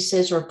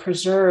spaces, or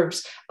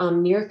preserves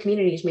near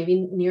communities,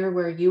 maybe near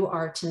where you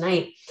are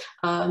tonight,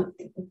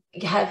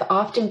 have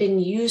often been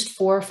used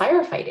for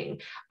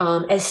firefighting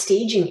as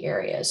staging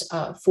areas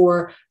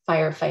for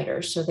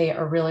firefighters. So they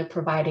are really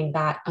providing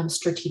that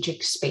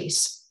strategic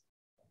space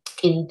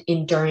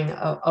during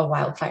a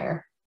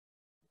wildfire.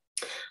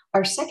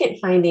 Our second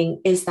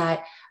finding is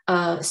that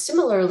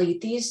similarly,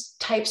 these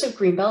types of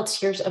greenbelts,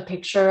 here's a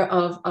picture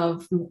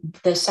of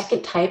the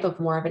second type of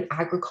more of an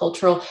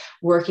agricultural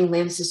working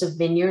land. This is a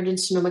vineyard in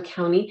Sonoma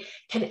County,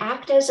 can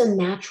act as a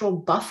natural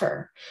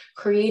buffer,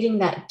 creating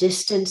that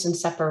distance and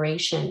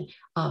separation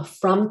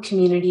from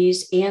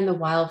communities and the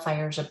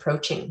wildfires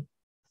approaching.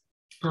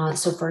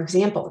 So for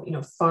example,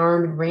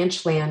 farm and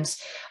ranch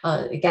lands,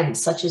 again,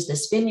 such as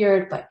this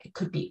vineyard, but it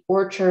could be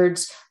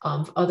orchards,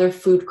 other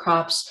food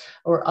crops,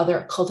 or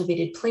other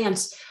cultivated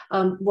plants.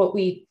 What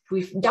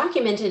we've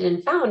documented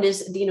and found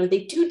is,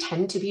 they do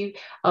tend to be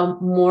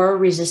more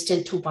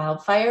resistant to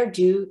wildfire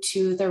due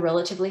to their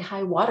relatively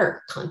high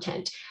water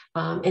content.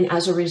 And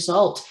as a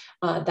result,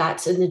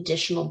 that's an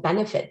additional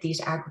benefit. These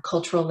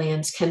agricultural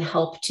lands can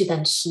help to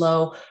then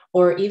slow,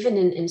 or even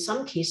in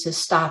some cases,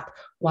 stop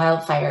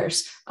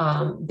wildfires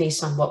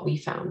based on what we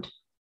found.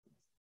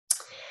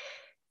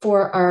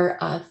 For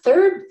our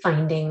third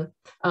finding,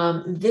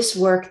 this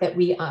work that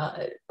we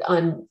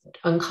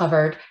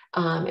uncovered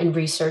and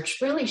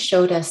researched really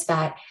showed us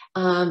that,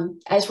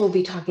 as we'll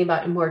be talking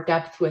about in more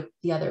depth with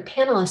the other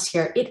panelists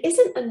here, it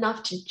isn't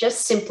enough to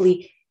just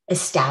simply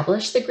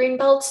establish the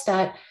greenbelts,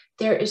 that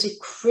there is a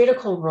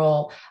critical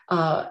role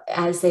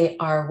as they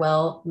are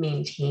well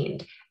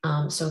maintained.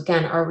 So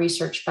again, our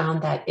research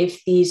found that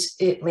if these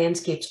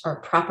landscapes are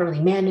properly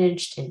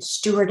managed and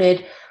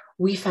stewarded,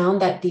 we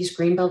found that these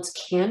greenbelts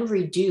can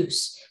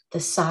reduce the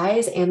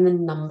size and the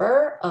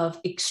number of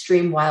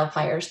extreme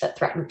wildfires that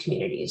threaten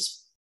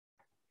communities.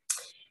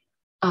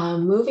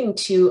 Moving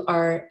to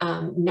our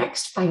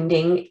next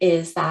finding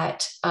is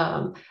that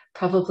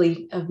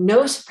probably of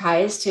no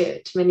surprise to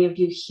many of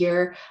you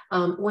here,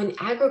 when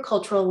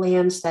agricultural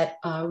lands that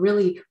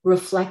really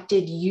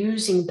reflected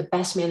using the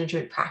best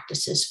management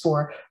practices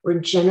for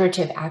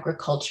regenerative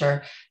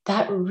agriculture,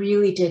 that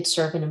really did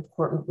serve an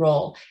important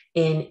role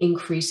in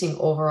increasing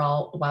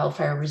overall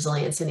wildfire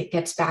resilience. And it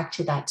gets back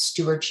to that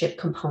stewardship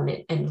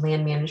component and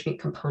land management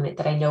component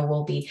that I know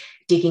we'll be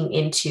digging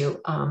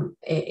into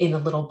in a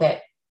little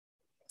bit.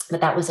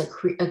 But that was a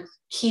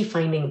key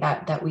finding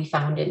that we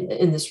found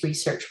in this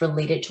research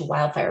related to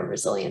wildfire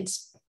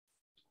resilience.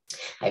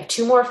 I have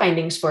two more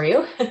findings for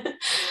you.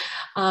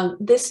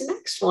 This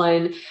next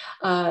one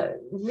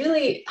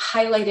really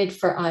highlighted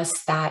for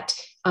us that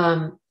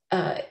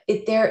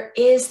there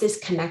is this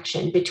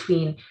connection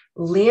between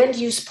land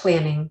use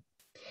planning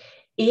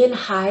in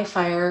high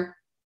fire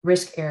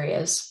risk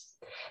areas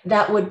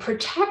that would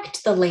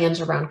protect the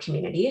lands around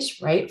communities,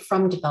 right,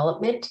 from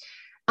development.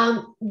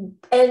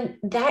 And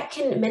that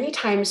can many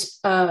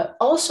times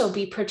also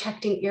be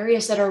protecting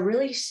areas that are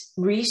really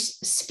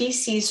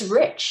species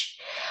rich.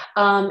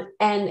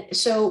 And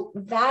so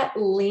that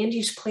land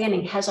use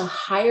planning has a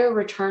higher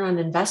return on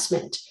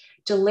investment,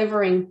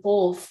 delivering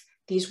both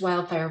these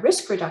wildfire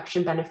risk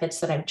reduction benefits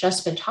that I've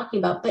just been talking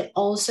about, but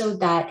also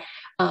that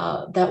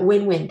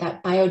win-win,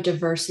 that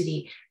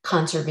biodiversity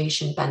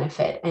conservation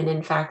benefit. And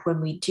in fact,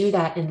 when we do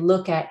that and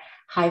look at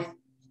high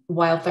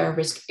wildfire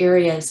risk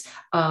areas,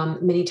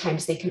 many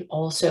times they can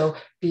also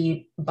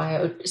be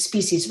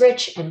species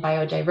rich and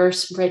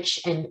biodiverse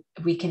rich, and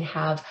we can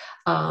have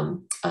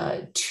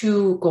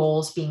two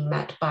goals being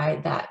met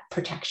by that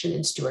protection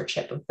and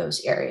stewardship of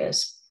those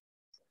areas.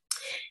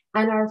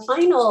 And our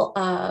final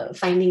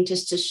finding,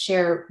 just to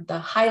share the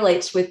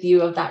highlights with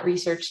you of that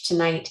research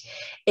tonight,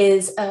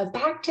 is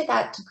back to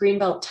that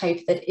greenbelt type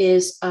that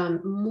is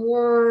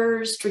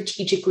more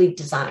strategically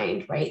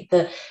designed, right?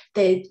 The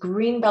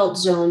greenbelt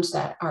zones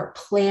that are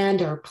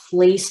planned or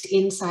placed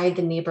inside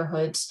the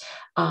neighborhoods,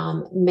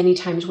 many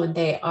times when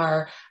they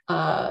are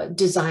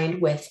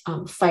designed with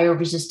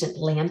fire-resistant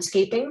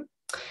landscaping,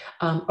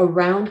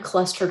 around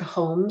clustered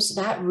homes,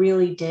 that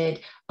really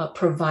did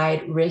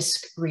provide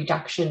risk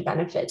reduction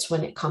benefits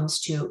when it comes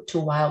to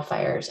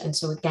wildfires. And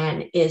so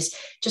again, is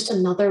just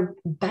another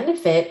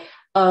benefit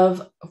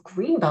of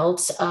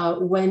greenbelts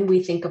when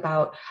we think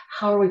about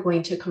how are we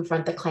going to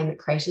confront the climate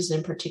crisis,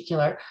 in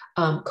particular,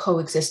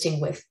 coexisting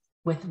with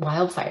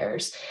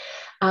wildfires.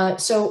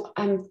 So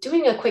I'm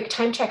doing a quick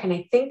time check, and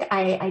I think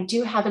I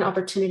do have an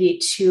opportunity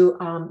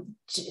to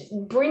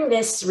bring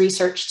this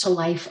research to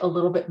life a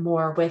little bit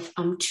more with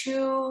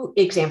two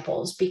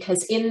examples,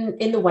 because in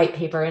the white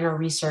paper, in our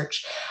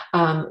research,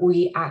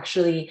 we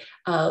actually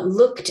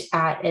looked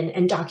at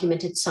and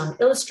documented some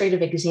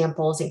illustrative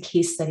examples and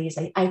case studies.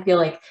 I feel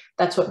like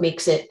that's what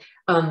makes it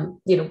come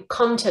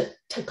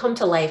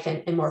to life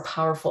and more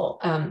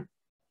powerful.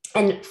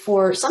 And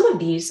for some of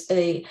these,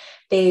 they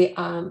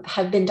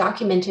have been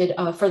documented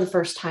for the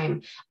first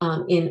time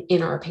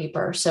in our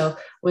paper. So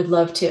would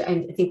love to,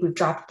 I think we've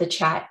dropped the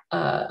chat,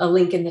 a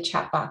link in the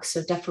chat box.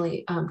 So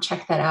definitely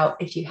check that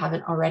out if you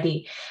haven't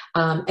already.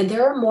 And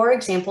there are more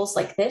examples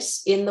like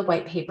this in the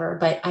white paper,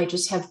 but I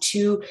just have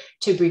two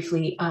to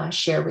briefly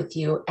share with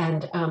you.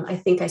 And I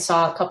think I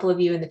saw a couple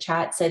of you in the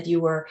chat said you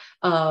were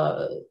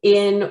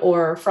in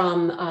or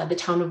from the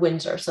town of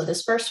Windsor. So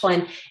this first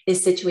one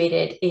is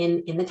situated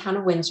in the town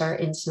of Windsor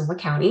in Sonoma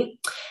County.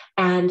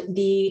 And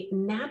the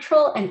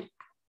natural and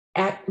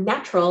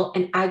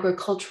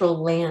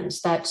agricultural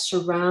lands that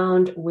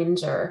surround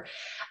Windsor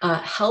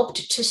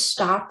helped to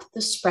stop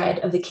the spread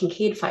of the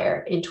Kincaid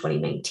fire in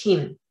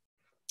 2019,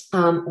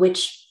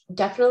 which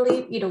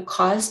definitely,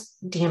 caused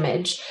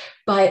damage.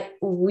 But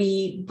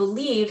we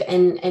believe,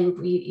 and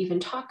we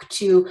even talked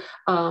to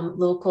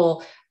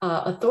local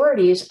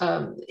authorities,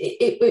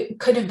 it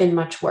could have been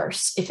much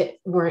worse if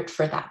it weren't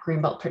for that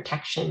Greenbelt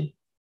protection.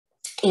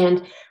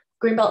 And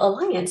Greenbelt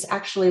Alliance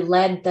actually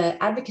led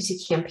the advocacy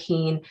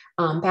campaign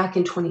back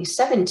in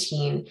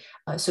 2017,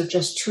 so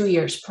just 2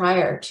 years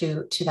prior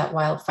to that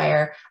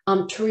wildfire,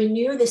 to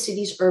renew the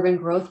city's urban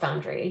growth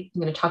boundary.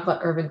 I'm going to talk about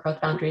urban growth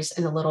boundaries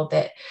in a little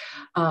bit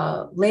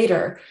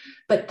later,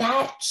 but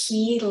that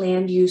key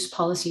land use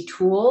policy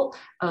tool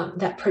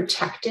that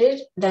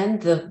protected then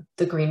the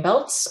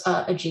Greenbelts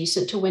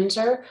adjacent to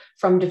Windsor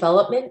from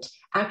development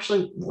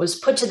actually was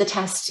put to the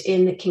test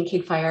in the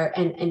Kincaid fire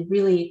and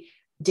really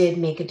did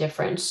make a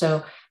difference.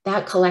 So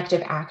that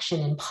collective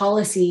action and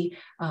policy,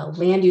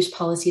 land use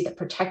policy that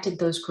protected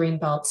those green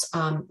belts,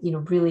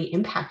 really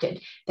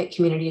impacted that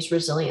community's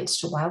resilience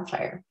to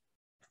wildfire.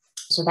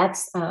 So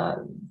that's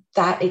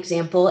that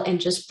example. And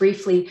just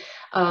briefly,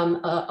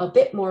 a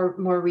bit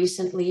more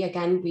recently,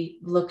 again, we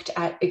looked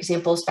at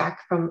examples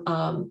back from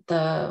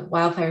the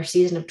wildfire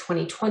season of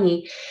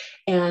 2020.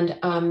 And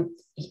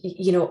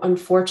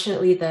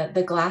unfortunately,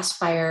 the glass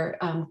fire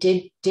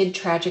did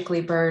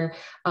tragically burn.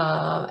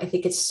 I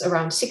think it's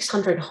around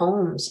 600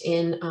 homes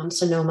in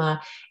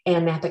Sonoma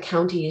and Napa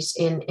counties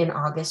in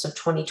August of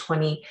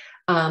 2020.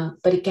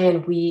 But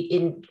again, we,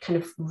 in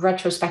kind of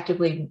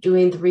retrospectively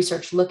doing the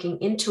research, looking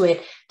into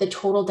it, the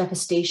total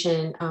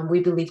devastation we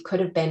believe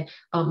could have been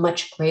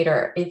much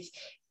greater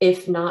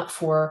if not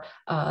for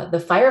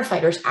the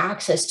firefighters'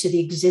 access to the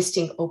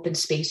existing open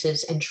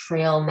spaces and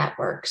trail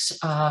networks,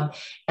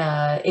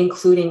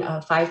 including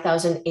a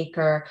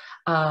 5,000-acre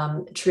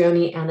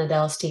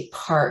Trioni-Anadel State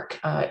Park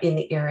in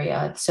the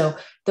area. So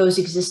those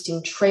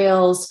existing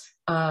trails,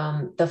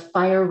 the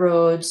fire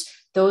roads,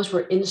 those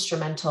were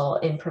instrumental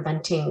in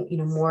preventing,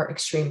 more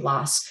extreme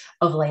loss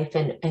of life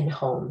and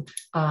home.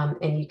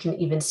 And you can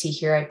even see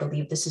here, I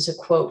believe this is a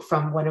quote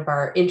from one of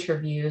our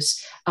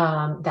interviews,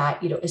 that,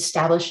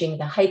 establishing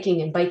the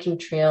hiking and biking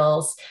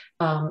trails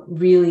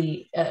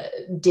really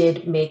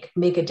did make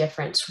a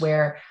difference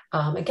where,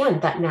 again,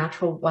 that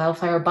natural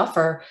wildfire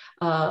buffer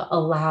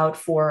allowed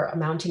for a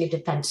mounting a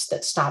defense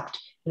that stopped,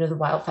 the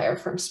wildfire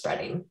from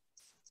spreading.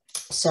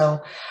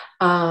 So,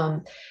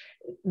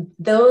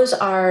 those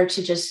are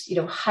to just,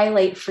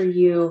 highlight for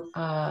you,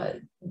 our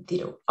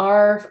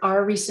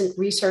recent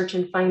research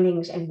and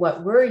findings and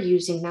what we're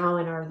using now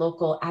in our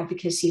local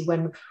advocacy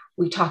when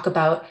we talk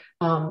about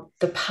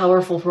the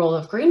powerful role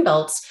of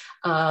Greenbelts,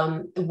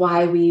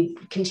 why we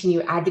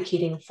continue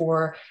advocating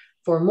for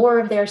more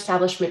of their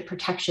establishment,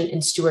 protection,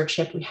 and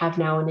stewardship. We have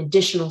now an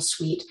additional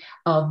suite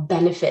of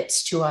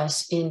benefits to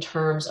us in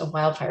terms of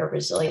wildfire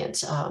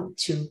resilience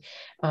to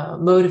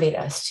motivate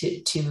us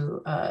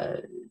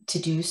to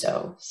do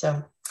so.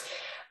 So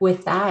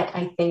with that,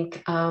 I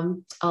think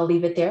I'll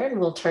leave it there and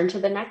we'll turn to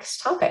the next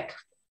topic.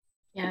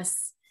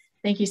 Yes.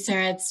 Thank you,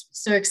 Sarah. It's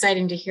so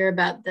exciting to hear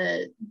about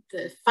the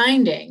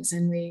findings,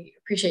 and we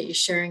appreciate you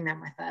sharing them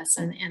with us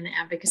and the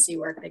advocacy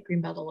work that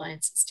Greenbelt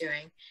Alliance is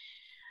doing.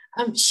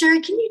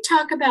 Sherry, can you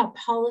talk about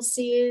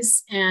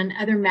policies and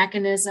other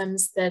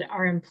mechanisms that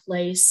are in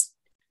place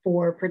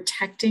for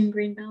protecting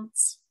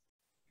Greenbelts?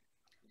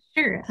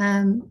 Sure.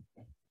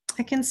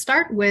 I can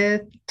start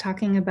with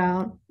talking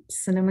about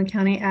Sonoma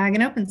County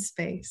Ag+Open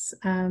Space.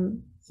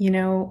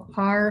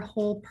 Our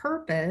whole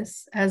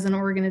purpose as an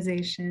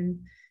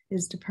organization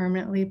is to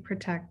permanently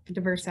protect the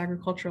diverse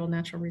agricultural,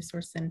 natural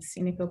resource, and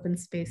scenic open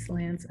space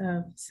lands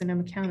of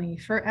Sonoma County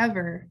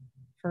forever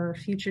for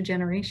future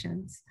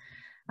generations.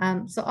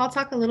 So I'll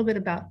talk a little bit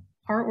about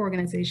our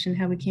organization,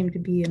 how we came to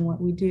be and what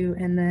we do.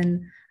 And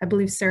then I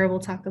believe Sarah will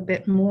talk a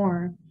bit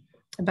more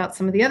about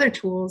some of the other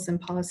tools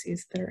and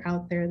policies that are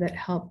out there that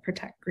help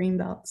protect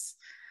Greenbelts.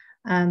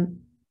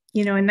 In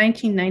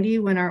 1990,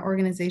 when our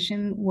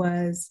organization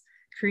was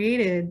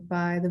created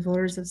by the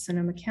voters of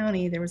Sonoma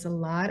County, there was a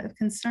lot of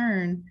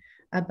concern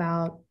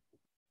about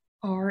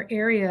our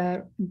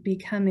area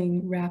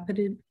becoming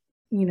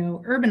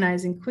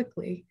urbanizing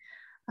quickly.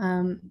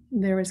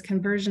 There was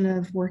conversion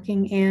of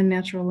working and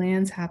natural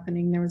lands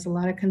happening. There was a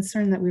lot of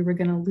concern that we were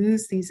going to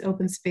lose these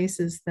open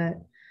spaces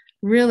that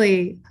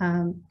really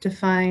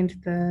defined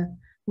the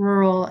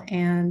rural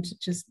and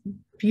just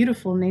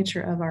beautiful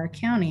nature of our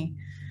county.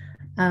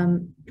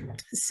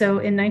 So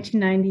in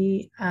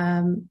 1990,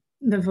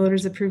 the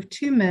voters approved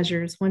 2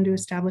 measures, one to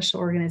establish the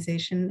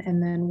organization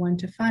and then one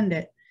to fund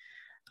it.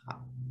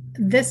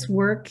 This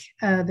work,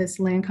 this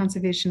land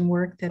conservation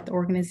work that the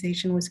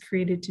organization was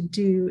created to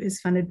do,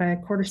 is funded by a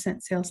 1/4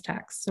 cent sales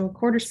tax. So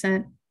 1/4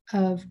 cent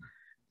of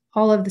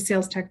all of the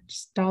sales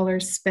tax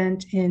dollars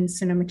spent in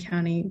Sonoma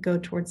County go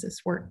towards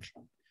this work,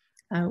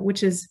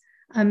 which is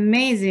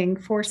amazing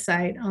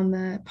foresight on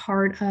the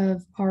part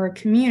of our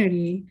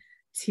community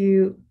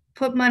to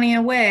put money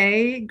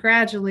away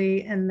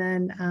gradually and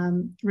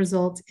then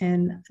result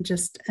in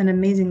just an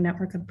amazing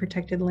network of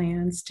protected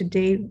lands. To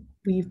date,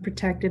 we've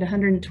protected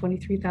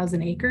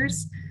 123,000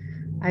 acres.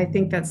 I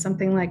think that's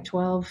something like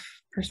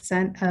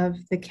 12% of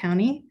the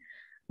county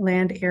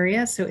land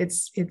area. So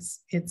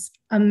it's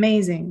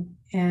amazing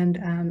and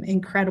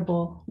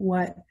incredible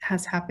what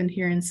has happened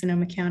here in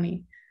Sonoma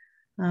County.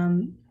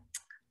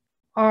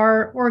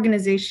 Our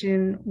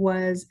organization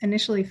was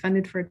initially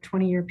funded for a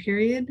 20-year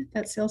period,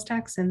 that sales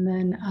tax, and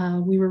then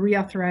we were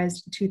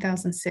reauthorized in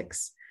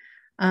 2006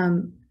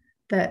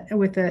 that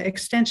with the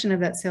extension of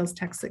that sales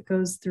tax that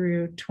goes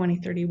through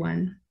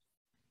 2031.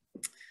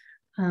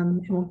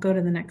 And we'll go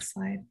to the next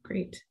slide.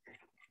 Great.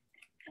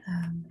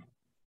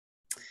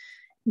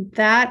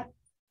 That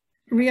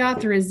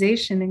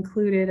reauthorization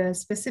included a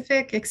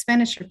specific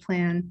expenditure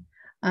plan,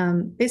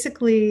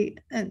 basically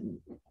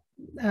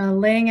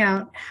laying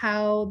out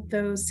how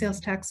those sales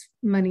tax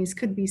monies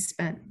could be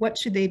spent. What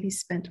should they be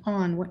spent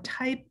on? What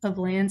type of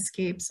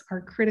landscapes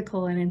are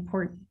critical and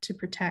important to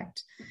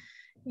protect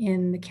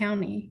in the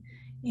county?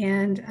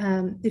 And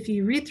if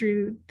you read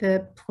through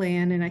the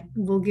plan, and I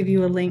will give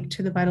you a link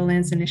to the Vital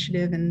Lands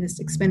Initiative, and this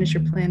expenditure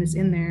plan is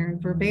in there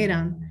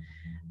verbatim,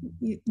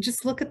 you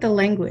just look at the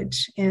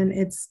language, and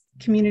it's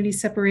community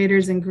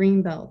separators and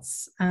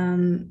greenbelts,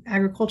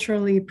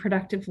 agriculturally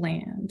productive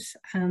land,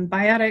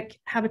 biotic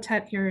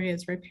habitat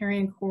areas,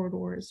 riparian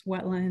corridors,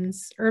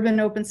 wetlands, urban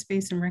open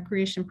space and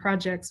recreation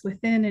projects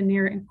within and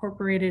near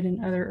incorporated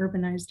and other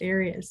urbanized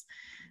areas.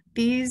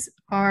 These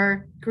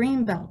are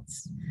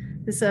greenbelts.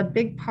 This is a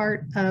big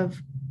part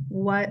of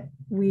what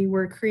we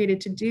were created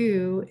to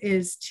do,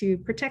 is to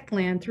protect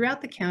land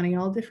throughout the county,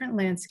 all different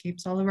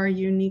landscapes, all of our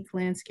unique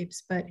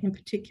landscapes, but in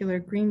particular,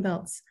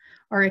 greenbelts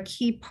are a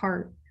key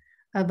part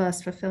of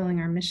us fulfilling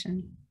our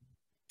mission.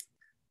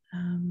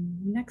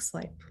 Next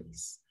slide,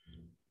 please.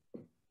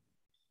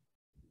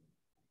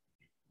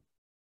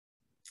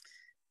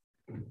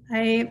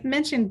 I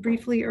mentioned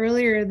briefly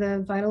earlier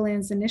the Vital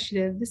Lands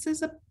Initiative. This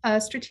is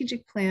a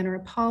strategic plan or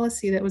a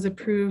policy that was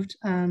approved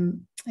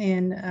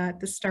at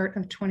the start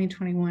of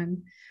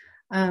 2021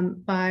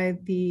 by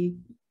the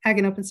Ag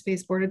and Open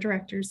Space Board of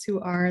Directors, who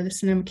are the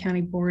Sonoma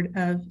County Board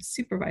of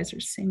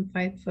Supervisors, same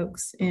 5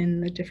 folks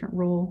in a different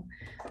role,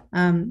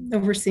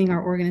 overseeing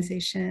our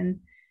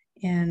organization.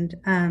 And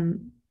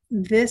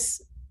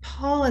this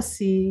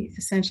policy,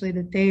 essentially,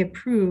 that they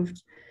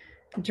approved,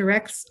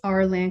 directs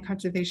our land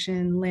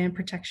conservation, land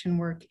protection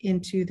work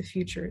into the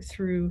future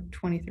through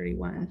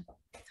 2031.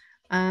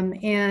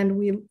 And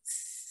we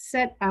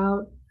set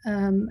out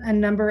a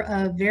number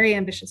of very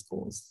ambitious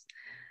goals.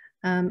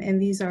 And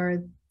these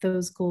are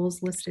those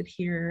goals listed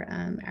here: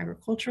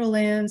 agricultural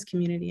lands,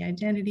 community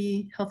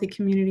identity, healthy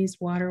communities,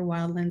 water,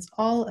 wildlands.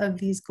 All of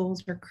these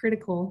goals are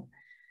critical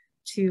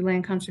to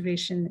land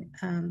conservation,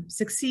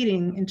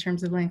 succeeding in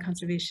terms of land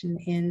conservation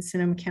in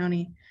Sonoma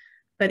County.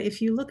 But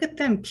if you look at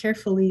them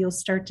carefully, you'll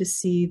start to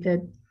see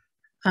that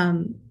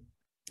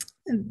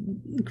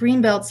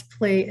greenbelts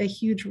play a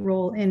huge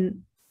role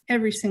in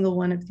every single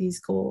one of these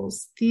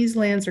goals. These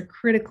lands are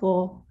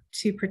critical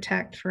to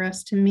protect for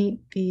us to meet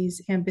these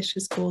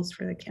ambitious goals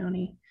for the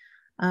county.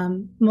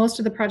 Most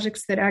of the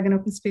projects that Ag and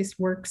Open Space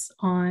works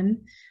on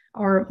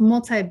are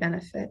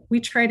multi-benefit. We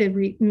try to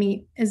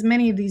meet as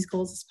many of these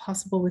goals as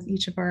possible with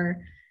each of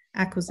our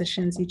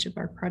acquisitions, each of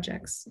our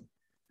projects.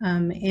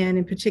 And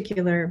in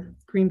particular,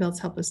 greenbelts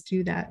help us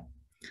do that.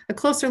 A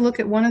closer look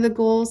at one of the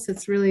goals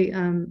that's really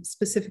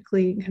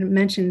specifically kind of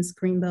mentions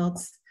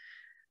greenbelts,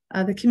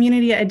 the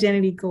community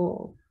identity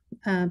goal.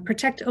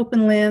 Protect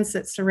open lands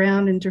that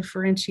surround and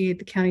differentiate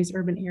the county's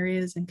urban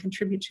areas and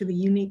contribute to the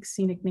unique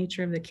scenic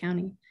nature of the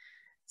county.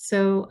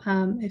 So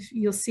if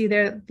you'll see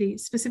there, the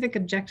specific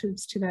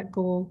objectives to that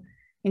goal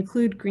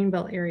include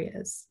greenbelt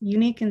areas,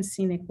 unique and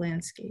scenic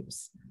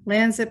landscapes,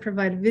 lands that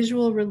provide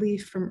visual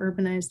relief from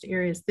urbanized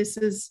areas. This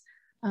is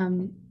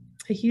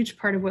a huge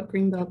part of what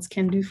greenbelts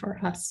can do for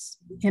us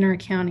in our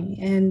county.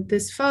 And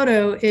this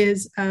photo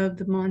is of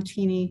the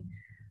Montini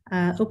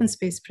open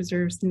space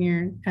preserves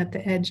at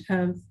the edge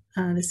of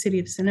the city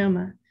of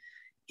Sonoma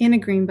in a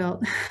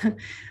greenbelt.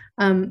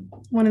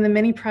 One of the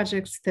many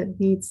projects that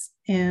meets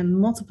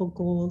multiple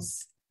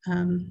goals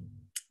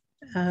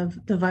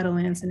of the Vital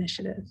Lands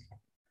Initiative.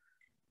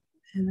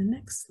 And the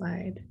next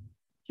slide.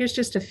 Here's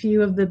just a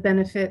few of the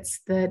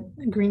benefits that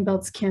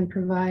greenbelts can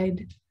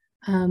provide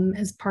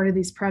as part of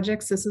these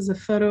projects. This is a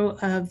photo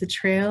of the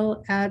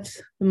trail at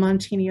the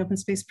Montini Open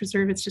Space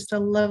Preserve. It's just a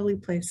lovely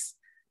place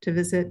to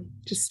visit,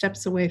 just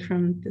steps away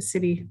from the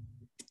city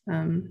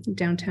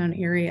downtown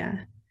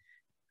area.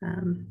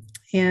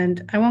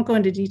 And I won't go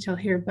into detail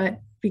here,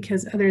 but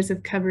because others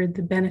have covered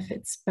the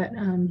benefits, but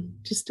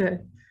just to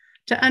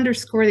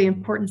underscore the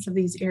importance of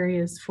these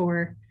areas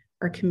for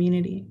our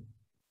community.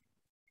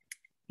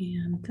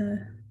 And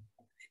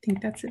I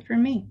think that's it for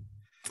me.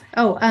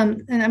 Oh,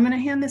 and I'm going to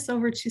hand this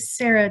over to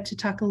Sarah to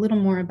talk a little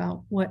more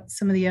about what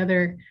some of the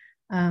other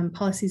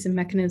policies and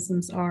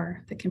mechanisms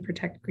are that can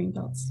protect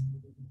greenbelts.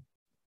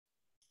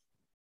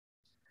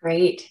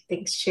 Great,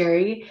 thanks,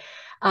 Sherry.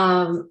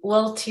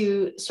 Well,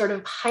 to sort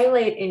of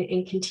highlight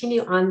and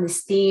continue on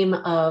this theme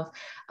of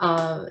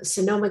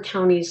Sonoma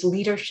County's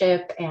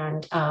leadership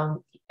and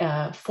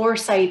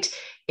foresight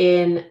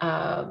in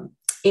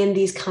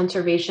these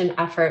conservation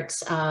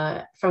efforts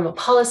from a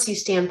policy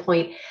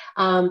standpoint,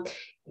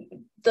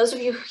 those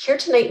of you here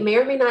tonight may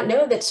or may not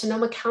know that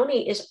Sonoma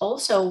County is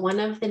also one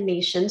of the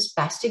nation's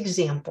best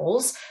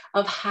examples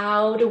of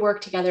how to work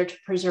together to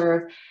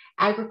preserve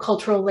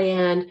agricultural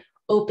land,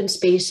 open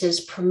spaces,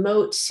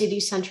 promote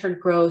city-centered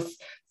growth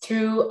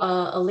through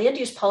a land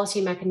use policy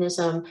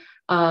mechanism.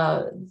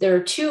 There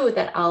are two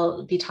that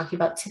I'll be talking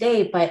about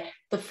today, but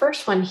the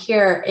first one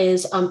here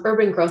is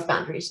urban growth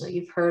boundaries. Now,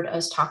 you've heard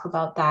us talk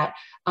about that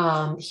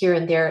here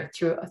and there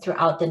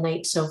throughout the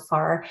night so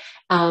far.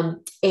 And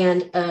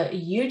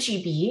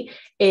UGB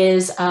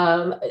is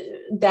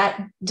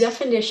that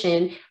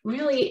definition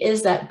really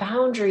is that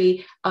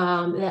boundary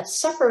that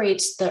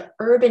separates the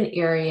urban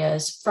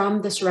areas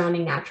from the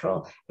surrounding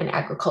natural and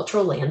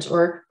agricultural lands,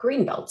 or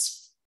greenbelts.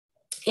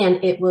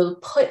 And it will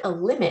put a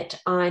limit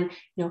on,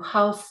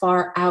 how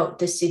far out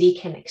the city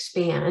can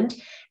expand.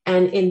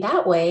 And in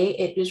that way,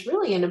 it is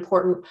really an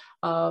important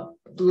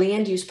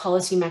land use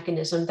policy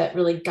mechanism that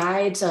really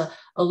guides a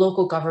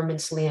local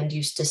government's land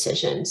use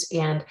decisions.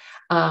 And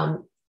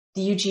the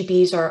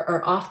UGBs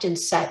are often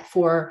set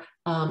for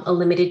a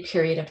limited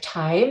period of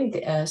time,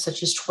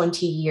 such as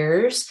 20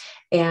 years.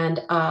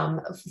 And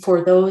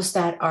for those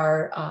that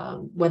are,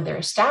 when they're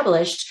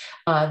established,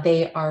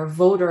 they are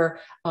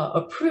voter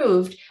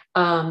approved.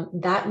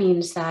 That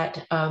means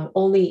that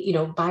only,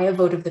 by a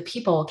vote of the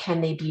people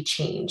can they be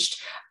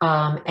changed.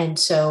 And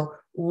so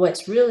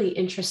what's really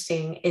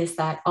interesting is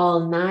that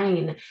all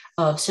 9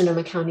 of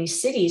Sonoma County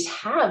cities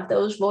have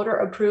those voter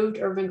approved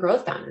urban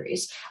growth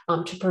boundaries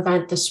to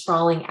prevent the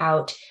sprawling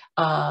out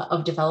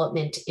of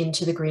development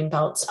into the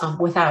greenbelts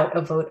without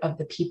a vote of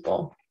the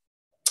people.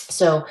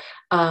 So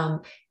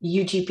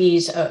UGB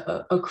is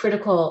a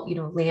critical,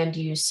 land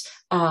use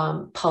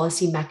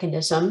policy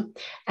mechanism.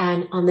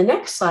 And on the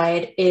next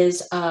slide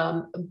is,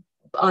 on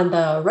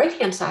the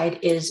right-hand side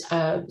is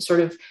sort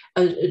of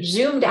a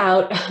zoomed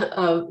out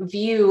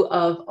view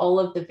of all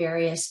of the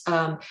various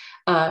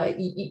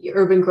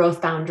urban growth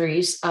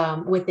boundaries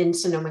within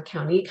Sonoma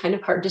County. Kind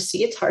of hard to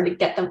see. It's hard to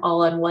get them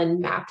all on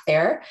one map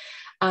there.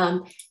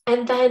 And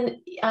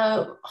then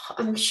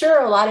I'm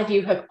sure a lot of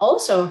you have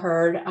also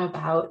heard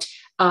about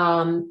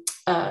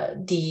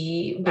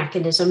the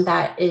mechanism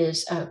that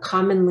is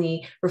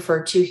commonly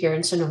referred to here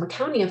in Sonoma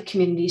County of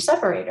community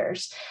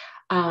separators.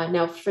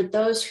 Now, for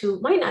those who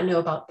might not know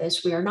about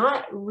this, we are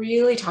not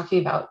really talking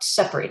about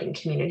separating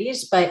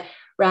communities, but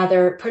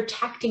rather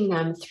protecting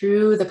them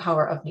through the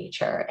power of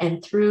nature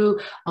and through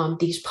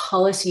these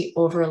policy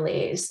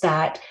overlays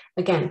that,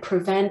 again,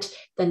 prevent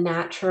the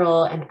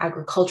natural and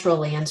agricultural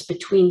lands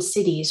between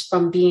cities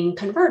from being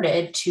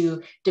converted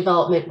to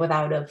development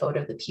without a vote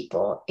of the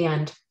people.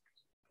 And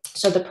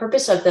so the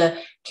purpose of the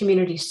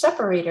community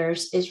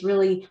separators is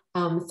really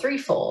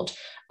threefold.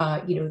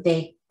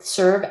 They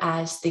serve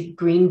as the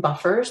green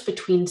buffers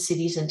between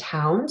cities and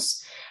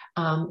towns.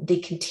 They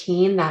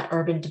contain that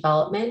urban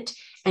development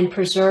and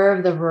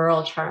preserve the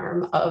rural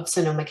charm of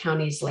Sonoma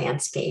County's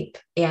landscape.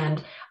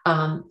 And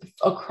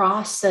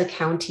across the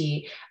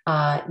county,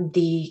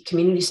 the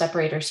community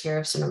separators here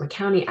of Sonoma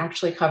County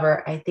actually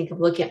cover, I think I'm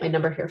looking at my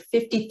number here,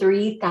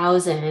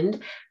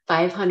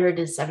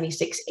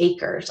 53,576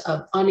 acres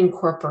of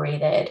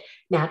unincorporated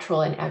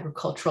natural and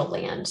agricultural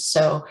land.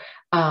 So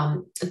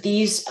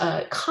these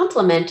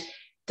complement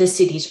the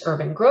city's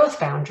urban growth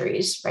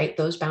boundaries, right?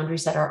 Those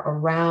boundaries that are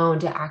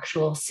around the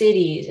actual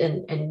cities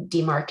and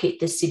demarcate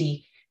the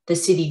city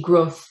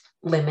growth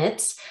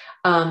limits.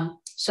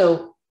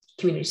 So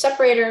community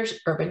separators,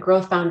 urban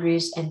growth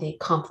boundaries, and they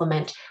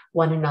complement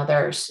one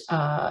another's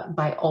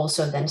by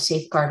also then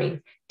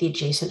safeguarding the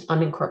adjacent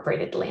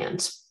unincorporated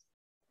lands.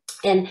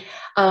 And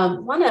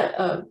want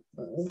to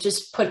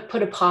just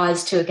put a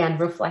pause to again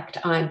reflect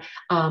on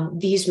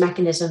these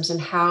mechanisms and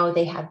how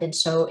they have been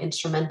so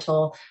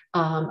instrumental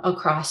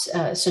across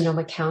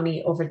Sonoma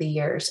County over the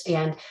years.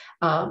 And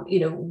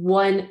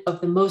one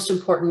of the most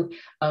important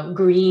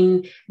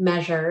green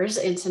measures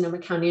in Sonoma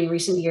County in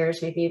recent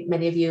years, maybe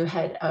many of you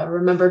had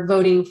remembered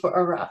voting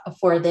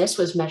for this,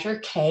 was Measure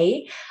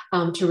K,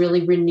 to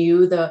really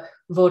renew the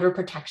voter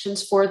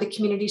protections for the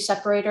community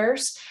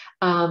separators.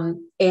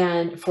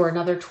 And for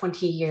another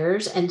 20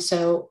 years. And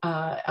so,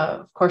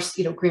 of course,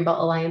 Greenbelt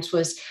Alliance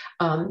was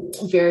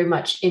very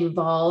much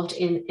involved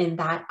in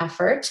that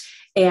effort.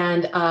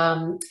 And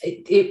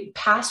it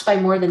passed by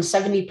more than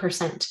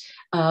 70%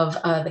 of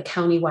the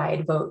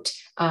countywide vote.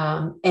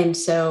 And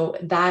so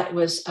that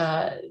was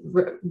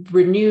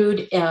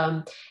renewed,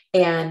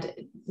 and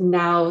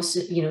now,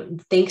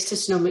 thanks to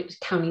Sonoma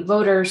County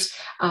voters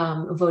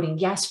voting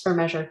yes for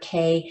Measure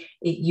K,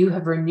 you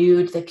have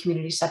renewed the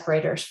community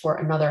separators for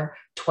another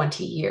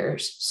 20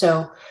 years.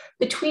 So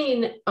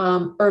between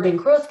urban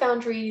growth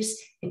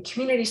boundaries and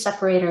community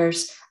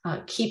separators,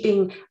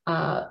 keeping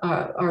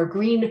our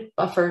green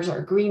buffers,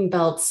 our green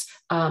belts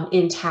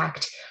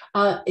intact,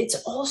 it's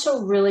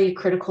also really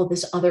critical,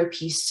 this other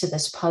piece to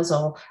this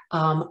puzzle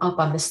up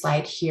on the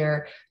slide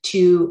here,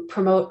 to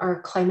promote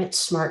our climate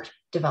smart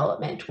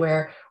development,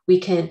 where we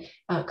can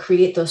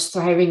create those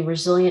thriving,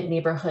 resilient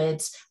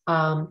neighborhoods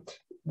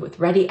with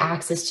ready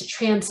access to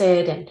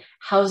transit and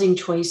housing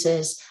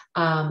choices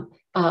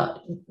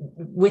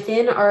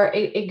within our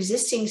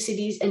existing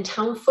cities and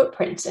town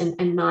footprints,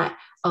 and not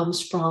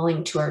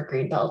sprawling to our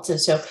green belts. And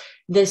so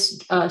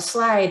this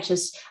slide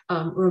just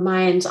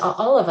reminds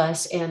all of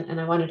us, and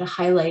I wanted to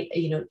highlight,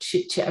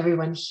 to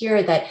everyone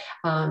here, that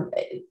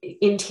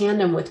in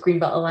tandem with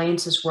Greenbelt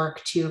Alliance's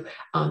work to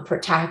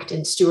protect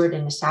and steward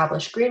and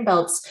establish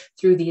greenbelts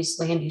through these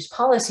land use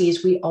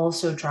policies, we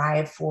also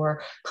drive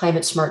for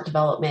climate smart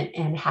development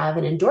and have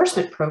an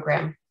endorsement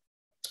program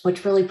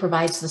which really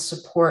provides the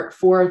support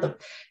for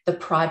the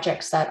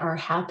projects that are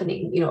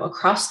happening,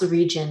 across the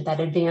region, that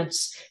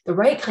advance the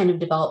right kind of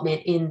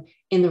development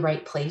in the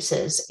right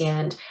places.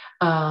 And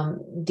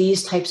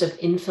these types of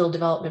infill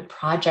development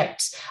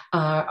projects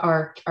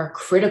are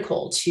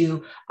critical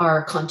to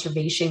our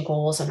conservation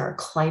goals and our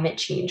climate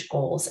change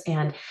goals.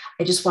 And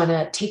I just want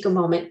to take a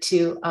moment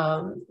to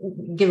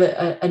give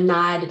a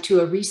nod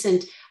to a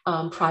recent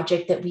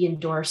project that we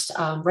endorsed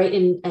right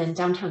in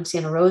downtown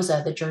Santa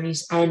Rosa, the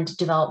Journey's End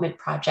development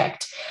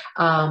project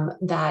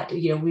that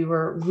we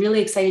were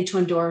really excited to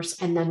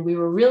endorse, and then we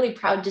were really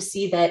proud to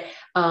see that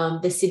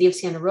the city of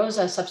Santa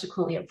Rosa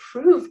subsequently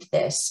approved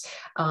this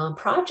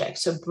project.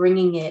 So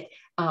bringing it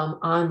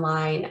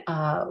online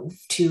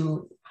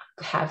to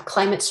have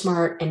climate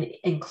smart and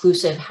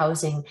inclusive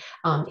housing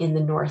in the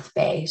North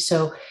Bay.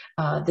 So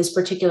this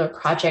particular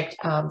project,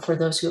 for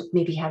those who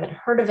maybe haven't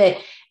heard of it,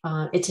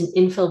 it's an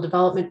infill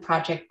development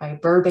project by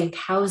Burbank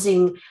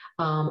Housing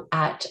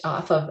right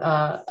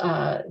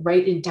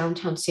in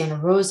downtown Santa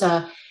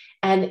Rosa.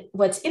 And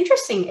what's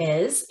interesting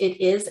is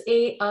it is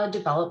a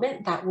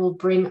development that will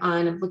bring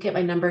on, I'm looking at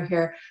my number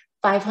here,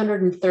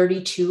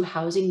 532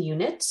 housing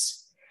units.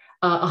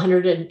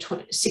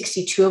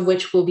 162 of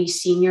which will be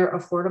senior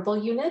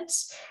affordable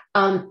units.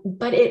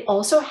 But it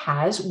also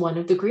has one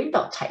of the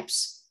Greenbelt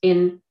types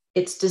in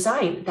its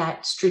design,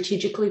 that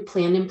strategically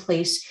planned in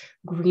place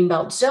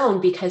Greenbelt zone,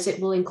 because it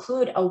will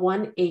include a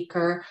 1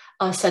 acre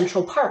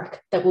central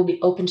park that will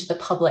be open to the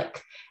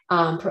public,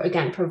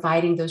 again,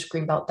 providing those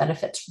Greenbelt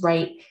benefits,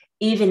 right,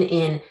 even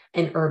in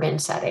an urban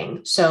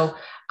setting. So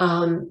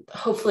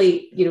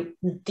hopefully,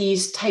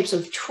 these types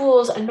of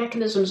tools and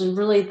mechanisms, and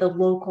really the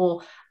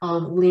local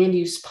land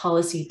use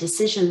policy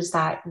decisions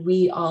that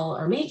we all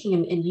are making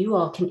and you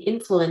all can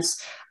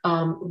influence,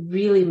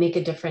 really make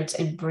a difference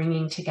in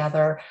bringing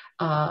together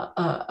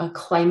a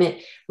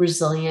climate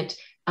resilient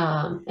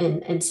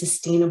and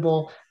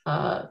sustainable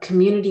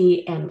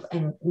community and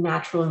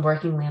natural and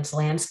working lands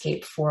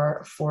landscape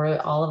for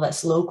all of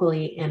us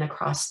locally and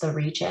across the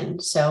region.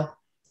 So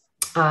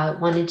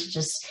wanted to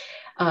just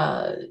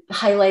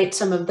highlight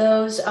some of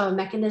those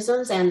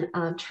mechanisms and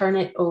turn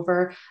it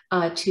over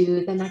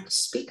to the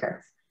next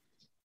speaker.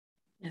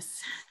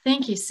 Yes,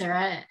 thank you,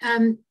 Sarah.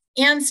 And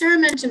Sarah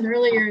mentioned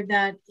earlier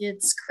that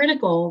it's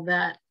critical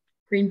that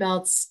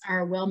greenbelts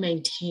are well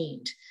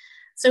maintained.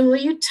 So will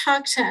you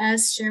talk to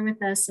us, share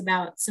with us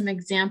about some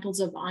examples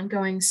of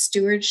ongoing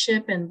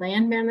stewardship and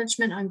land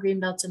management on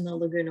greenbelts in the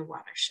Laguna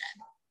watershed?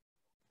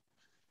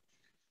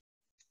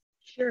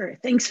 Sure,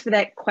 thanks for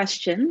that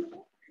question.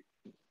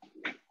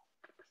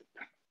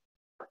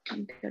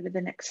 Go to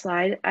the next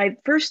slide.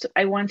 First,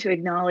 I want to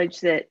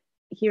acknowledge that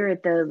here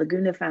at the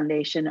Laguna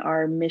Foundation,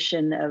 our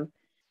mission of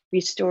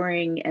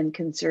restoring and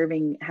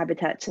conserving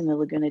habitats in the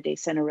Laguna de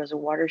Santa Rosa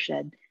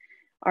watershed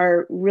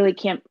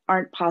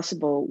aren't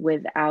possible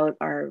without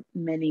our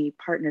many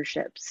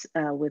partnerships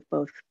with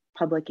both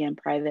public and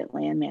private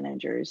land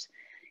managers.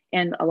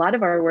 And a lot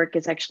of our work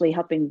is actually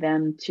helping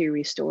them to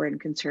restore and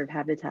conserve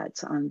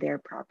habitats on their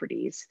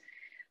properties.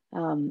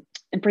 And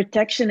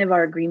protection of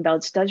our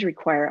greenbelts does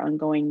require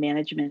ongoing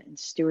management and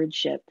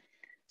stewardship.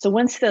 So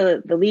once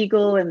the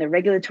legal and the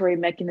regulatory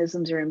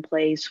mechanisms are in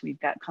place, we've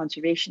got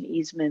conservation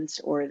easements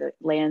or the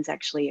land's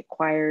actually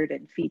acquired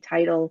and fee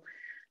title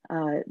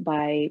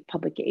by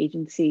public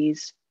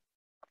agencies.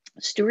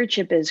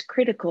 Stewardship is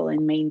critical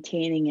in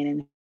maintaining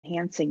and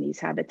enhancing these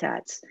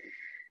habitats.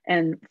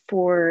 And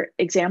for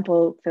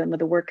example, some of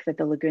the work that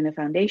the Laguna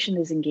Foundation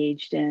is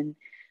engaged in,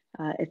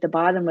 at the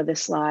bottom of the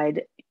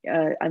slide,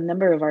 a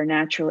number of our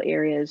natural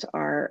areas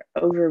are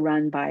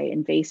overrun by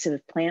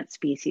invasive plant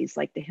species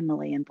like the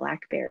Himalayan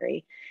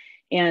blackberry.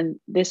 And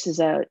this is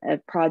a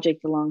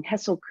project along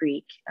Hessel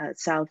Creek,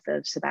 south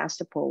of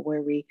Sebastopol,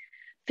 where we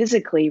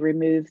physically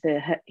remove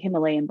the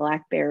Himalayan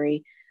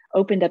blackberry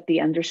opened up the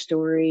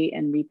understory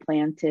and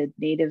replanted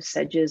native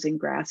sedges and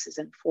grasses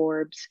and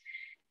forbs.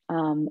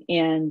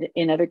 And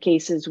in other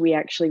cases, we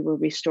actually will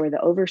restore the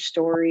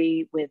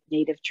overstory with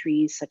native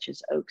trees such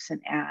as oaks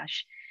and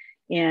ash,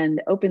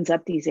 and opens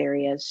up these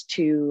areas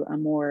to a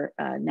more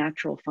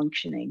natural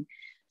functioning.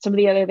 Some of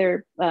the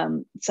other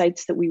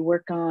sites that we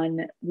work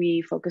on,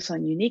 we focus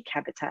on unique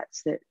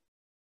habitats that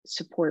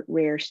support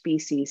rare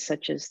species,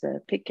 such as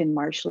the Pitkin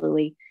marsh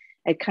lily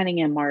at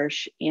Cunningham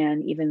Marsh,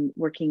 and even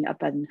working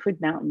up on Hood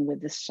Mountain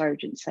with the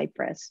Sargent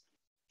cypress.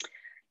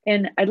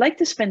 And I'd like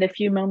to spend a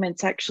few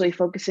moments actually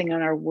focusing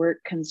on our work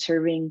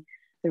conserving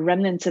the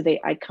remnants of the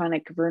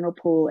iconic vernal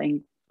pool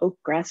and oak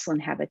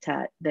grassland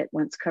habitat that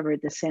once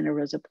covered the Santa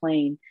Rosa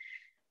Plain,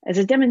 as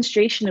a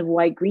demonstration of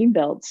why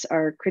greenbelts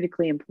are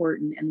critically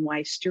important and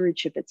why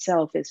stewardship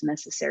itself is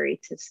necessary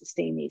to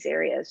sustain these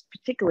areas,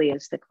 particularly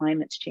as the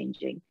climate's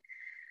changing.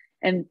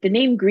 And the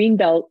name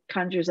Greenbelt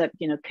conjures up,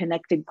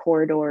 connected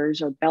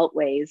corridors or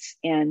beltways.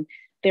 And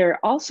there are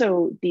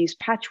also these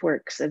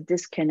patchworks of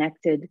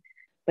disconnected,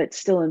 but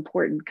still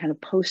important kind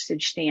of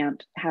postage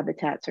stamped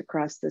habitats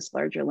across this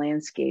larger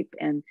landscape.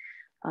 And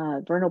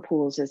vernal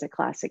pools is a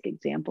classic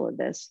example of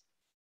this.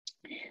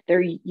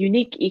 They're a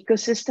unique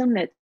ecosystem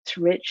that's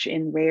rich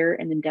in rare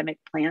and endemic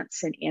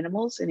plants and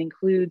animals, and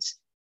includes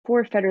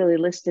 4 federally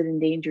listed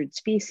endangered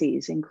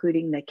species,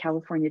 including the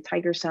California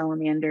tiger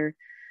salamander,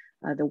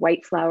 the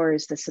white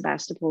flowers, the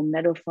Sebastopol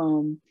meadow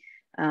foam.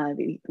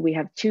 We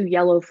have 2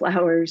 yellow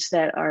flowers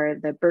that are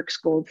the Burke's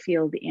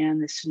Goldfield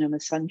and the Sonoma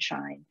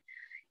sunshine.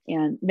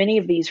 And many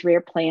of these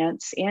rare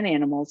plants and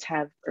animals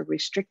have a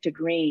restricted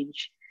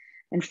range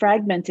and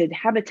fragmented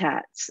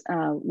habitats,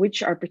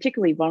 which are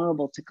particularly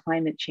vulnerable to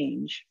climate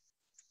change.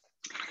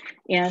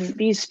 And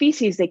these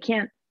species, they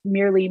can't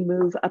merely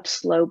move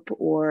upslope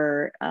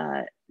or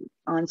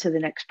onto the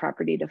next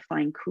property to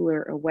find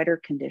cooler or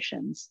wetter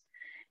conditions.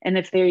 And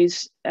if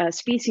these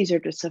species are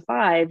to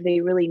survive,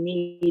 they really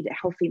need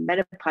healthy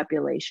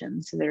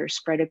metapopulations that are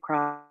spread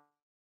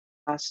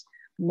across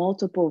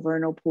multiple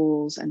vernal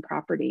pools and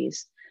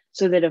properties,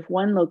 so that if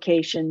one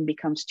location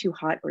becomes too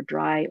hot or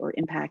dry or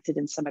impacted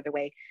in some other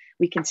way,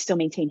 we can still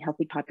maintain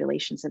healthy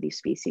populations of these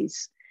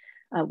species.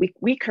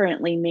 We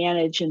currently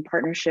manage, in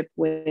partnership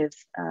with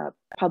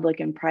public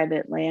and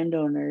private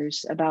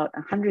landowners, about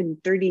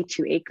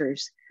 132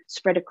 acres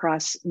spread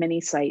across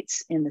many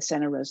sites in the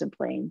Santa Rosa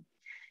Plain.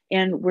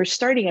 And we're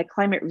starting a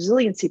climate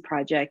resiliency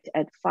project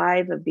at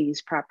 5 of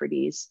these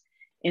properties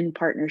in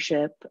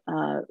partnership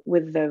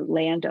with the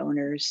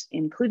landowners,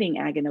 including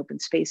Ag+Open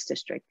Space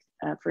District.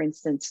 For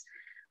instance,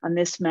 on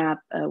this map,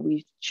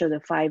 we show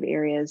the 5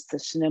 areas: the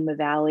Sonoma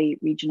Valley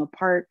Regional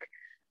Park,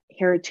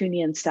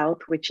 Harritunian South,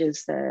 which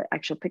is the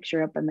actual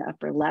picture up on the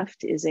upper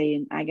left, is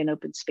an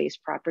Ag+Open Space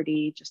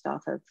property just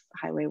off of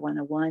Highway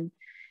 101.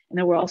 And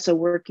then we're also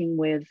working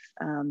with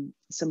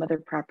some other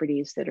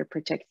properties that are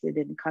protected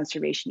in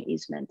conservation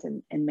easement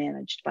and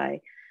managed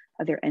by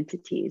other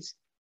entities.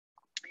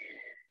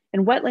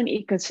 And wetland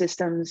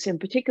ecosystems in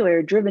particular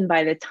are driven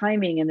by the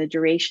timing and the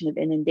duration of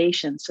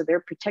inundation. So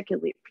they're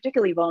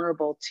particularly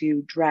vulnerable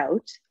to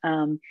drought,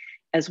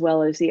 as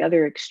well as the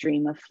other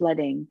extreme of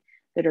flooding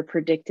that are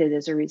predicted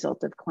as a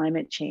result of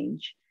climate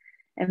change.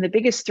 And the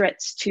biggest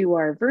threats to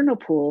our vernal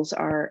pools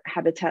are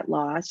habitat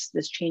loss,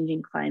 this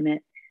changing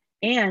climate,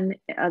 and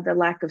the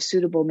lack of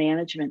suitable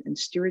management and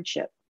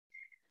stewardship.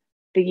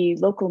 The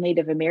local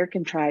Native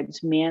American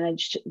tribes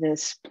managed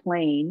this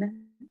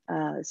plain,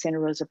 Santa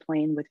Rosa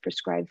Plain, with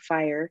prescribed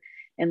fire,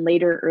 and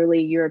later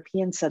early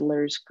European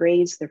settlers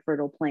grazed the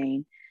fertile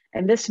plain.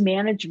 And this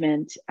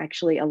management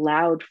actually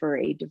allowed for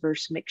a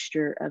diverse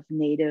mixture of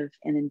native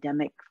and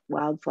endemic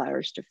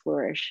wildflowers to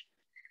flourish.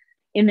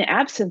 In the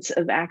absence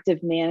of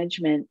active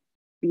management,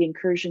 the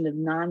incursion of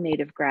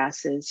non-native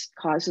grasses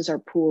causes our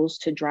pools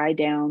to dry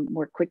down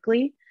more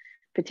quickly,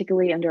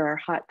 particularly under our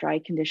hot,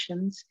 dry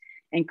conditions,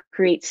 and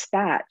creates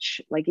thatch,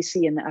 like you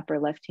see in the upper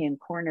left-hand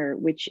corner,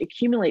 which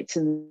accumulates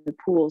in the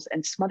pools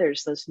and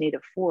smothers those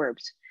native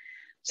forbs.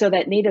 So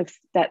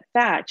that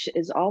thatch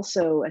is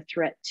also a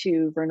threat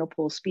to vernal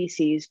pool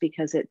species,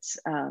 because it's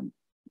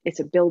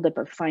a buildup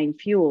of fine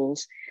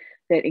fuels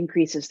that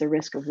increases the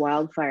risk of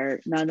wildfire,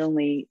 not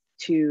only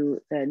to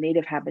the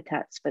native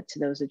habitats, but to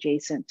those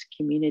adjacent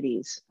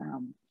communities,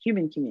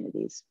 human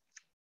communities.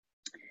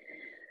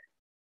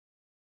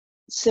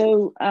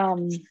 So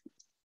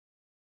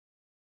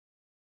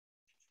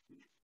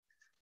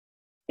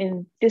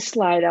in this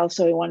slide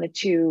also, I wanted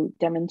to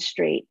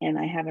demonstrate, and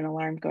I have an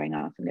alarm going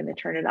off, I'm gonna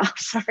turn it off,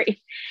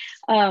 sorry.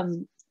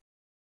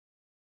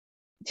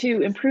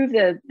 To improve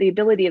the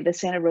ability of the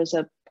Santa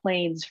Rosa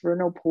Plains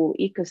vernal pool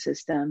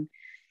ecosystem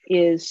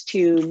is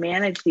to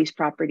manage these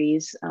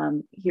properties.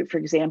 Here, for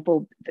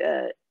example,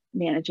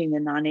 managing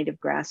the non-native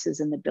grasses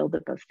and the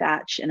buildup of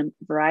thatch in a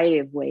variety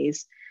of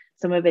ways.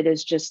 Some of it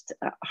is just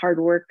hard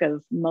work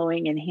of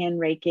mowing and hand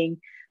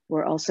raking.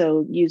 We're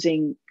also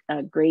using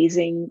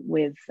grazing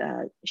with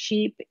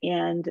sheep,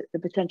 and the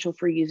potential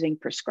for using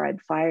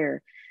prescribed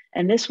fire.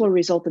 And this will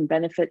result in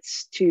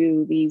benefits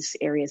to these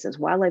areas as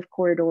wildlife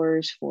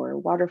corridors for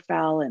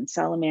waterfowl and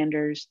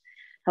salamanders,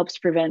 helps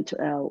prevent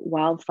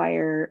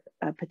wildfire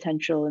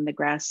potential in the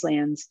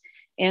grasslands,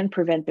 and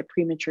prevent the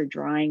premature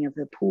drying of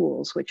the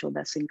pools, which will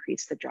thus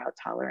increase the drought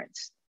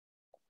tolerance.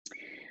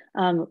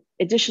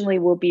 Additionally,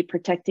 we'll be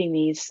protecting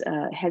these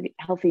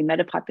healthy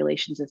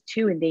metapopulations of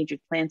 2 endangered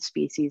plant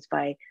species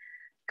by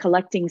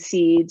collecting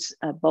seeds,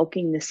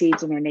 bulking the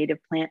seeds in our native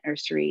plant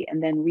nursery,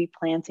 and then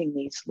replanting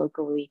these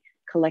locally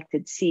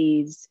collected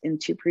seeds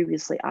into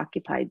previously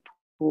occupied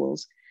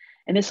pools.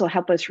 And this will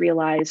help us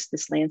realize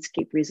this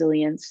landscape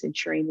resilience,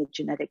 ensuring the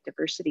genetic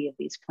diversity of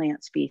these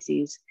plant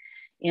species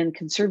and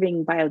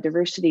conserving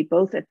biodiversity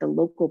both at the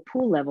local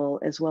pool level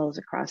as well as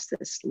across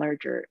this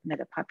larger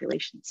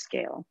metapopulation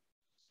scale.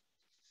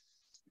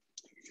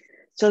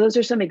 So those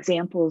are some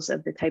examples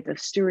of the type of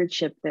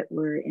stewardship that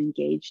we're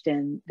engaged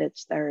in that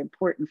are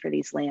important for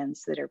these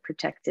lands that are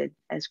protected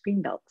as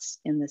greenbelts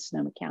in the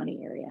Sonoma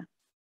County area.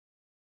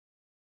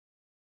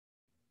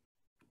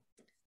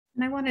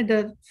 And I wanted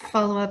to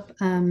follow up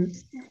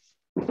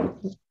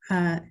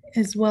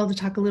as well to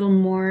talk a little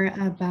more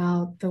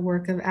about the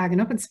work of Ag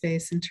and Open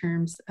Space in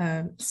terms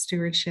of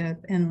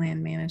stewardship and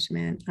land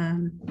management,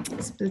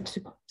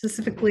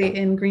 specifically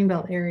in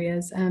Greenbelt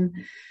areas.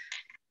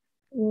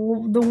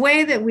 The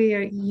way that we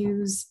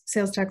use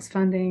sales tax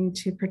funding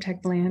to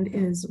protect land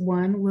is,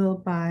 one, we'll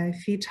buy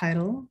fee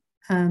title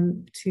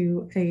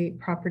to a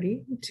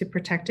property to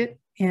protect it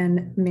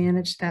and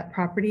manage that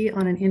property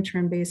on an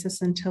interim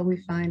basis until we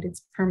find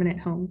its permanent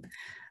home.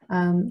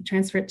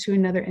 Transfer it to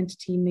another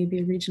entity, maybe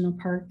a regional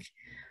park,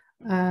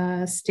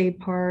 state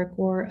park,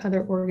 or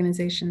other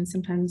organizations,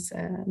 sometimes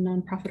a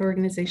nonprofit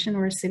organization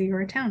or a city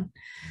or a town,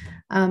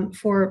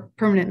 for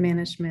permanent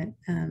management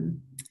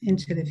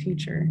into the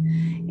future.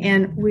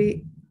 And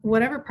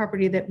whatever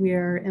property that we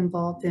are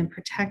involved in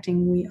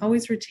protecting, we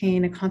always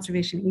retain a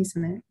conservation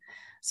easement.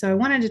 So I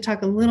wanted to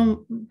talk a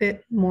little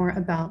bit more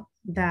about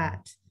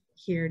that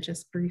here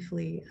just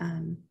briefly.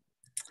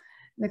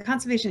 The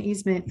conservation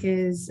easement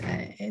is,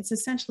 it's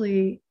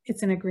essentially,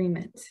 it's an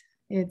agreement.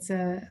 It's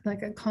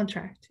like a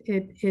contract.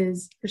 It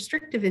is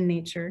restrictive in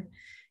nature.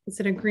 It's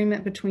an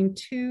agreement between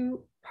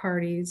 2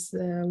 parties,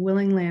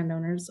 willing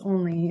landowners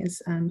only,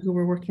 is who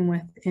we're working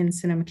with in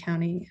Sonoma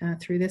County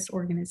through this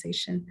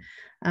organization.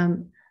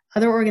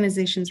 Other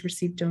organizations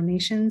receive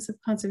donations of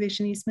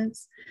conservation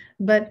easements,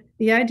 but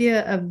the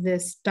idea of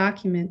this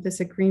document, this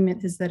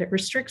agreement, is that it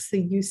restricts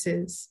the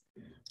uses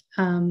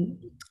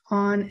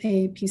on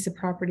a piece of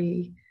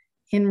property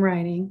in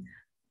writing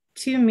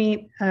to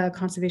meet a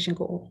conservation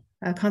goal.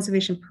 A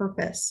conservation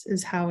purpose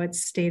is how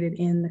it's stated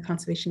in the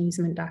conservation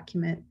easement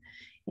document.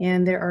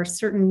 And there are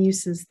certain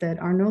uses that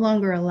are no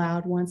longer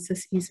allowed once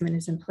this easement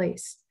is in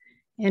place.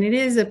 And it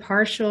is a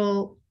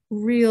partial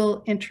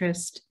real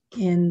interest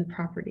in the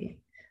property.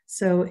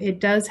 So it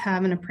does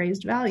have an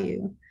appraised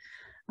value.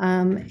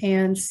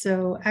 And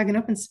so Ag and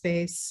Open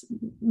Space,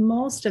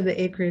 most of the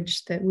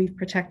acreage that we've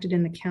protected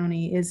in the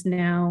county is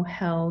now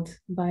held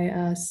by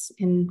us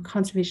in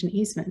conservation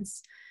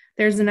easements.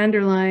 There's an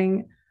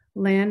underlying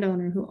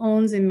landowner who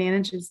owns and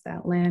manages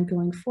that land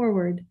going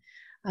forward,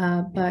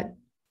 but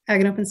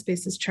Ag and Open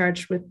Space is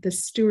charged with the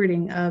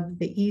stewarding of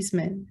the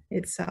easement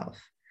itself.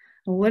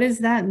 What does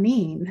that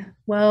mean?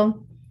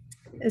 Well,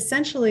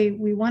 essentially,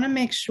 we want to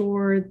make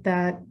sure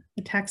that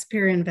the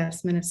taxpayer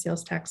investment of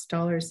sales tax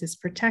dollars is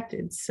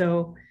protected.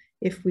 So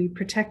if we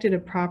protected a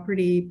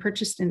property,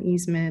 purchased an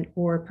easement,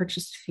 or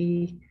purchased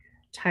fee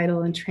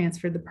title and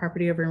transferred the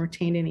property over and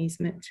retained an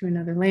easement to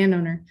another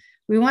landowner,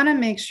 we want to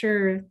make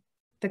sure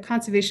the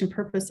conservation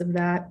purpose of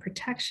that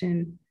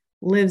protection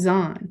lives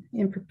on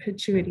in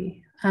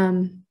perpetuity.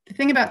 The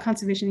thing about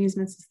conservation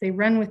easements is they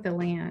run with the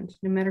land.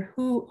 No matter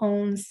who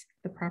owns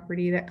the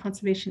property, that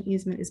conservation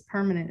easement is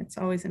permanent. It's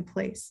always in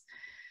place.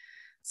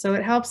 So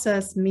it helps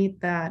us meet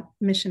that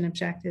mission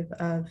objective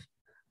of,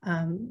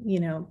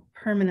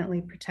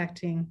 permanently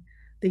protecting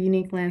the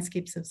unique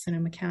landscapes of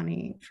Sonoma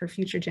County for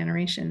future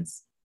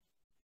generations.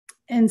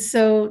 And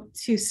so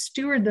to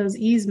steward those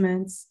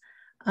easements,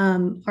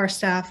 our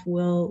staff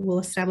will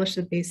establish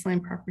the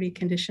baseline property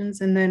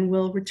conditions, and then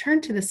we'll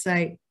return to the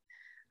site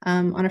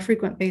on a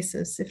frequent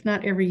basis, if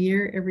not every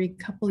year, every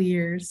couple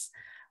years,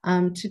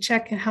 to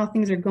check how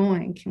things are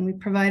going. Can we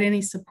provide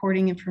any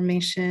supporting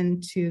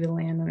information to the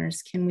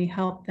landowners? Can we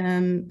help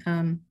them,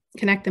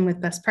 connect them with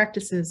best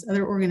practices,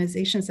 other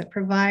organizations that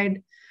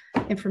provide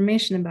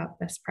information about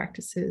best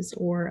practices,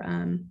 or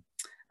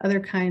other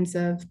kinds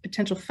of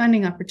potential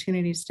funding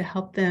opportunities to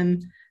help them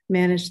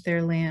manage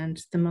their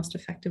land the most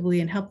effectively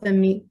and help them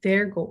meet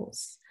their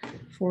goals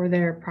for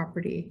their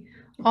property,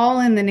 all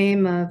in the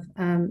name of,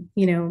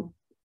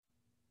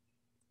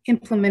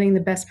 implementing the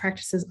best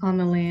practices on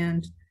the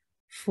land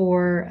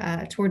for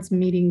towards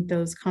meeting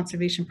those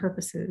conservation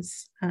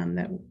purposes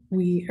that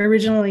we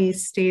originally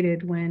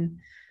stated when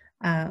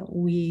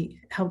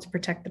we helped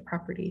protect the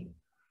property.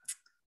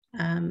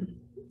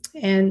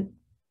 And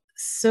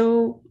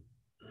so,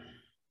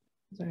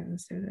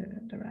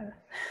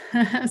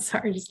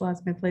 sorry, just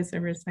lost my place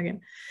there for a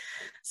second.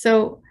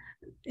 So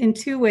in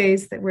 2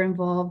 ways that we're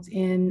involved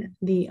in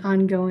the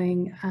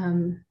ongoing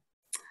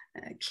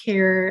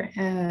care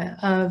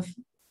of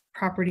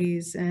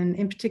properties, and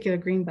in particular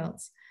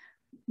Greenbelts.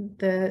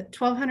 The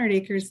 1,200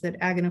 acres that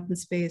Ag+Open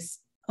Space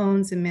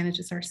owns and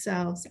manages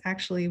ourselves,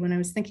 actually, when I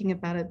was thinking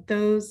about it,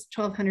 those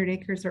 1,200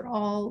 acres are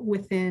all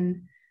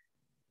within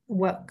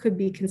what could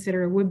be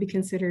considered or would be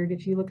considered,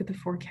 if you look at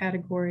the 4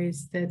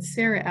 categories that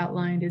Sarah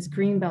outlined, as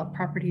Greenbelt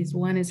properties.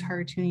 One is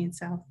Harutunian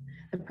South,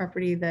 the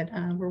property that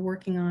we're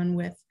working on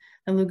with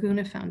the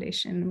Laguna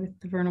Foundation with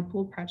the Vernal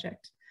Pool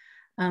Project.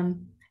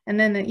 And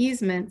then the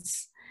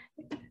easements,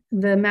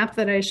 the map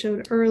that I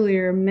showed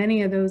earlier,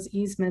 many of those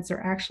easements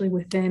are actually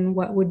within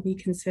what would be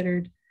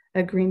considered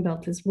a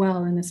Greenbelt as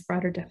well in this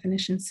broader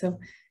definition. So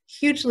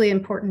hugely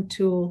important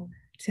tool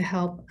to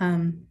help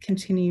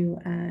continue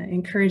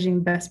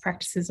encouraging best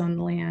practices on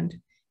the land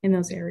in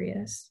those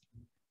areas.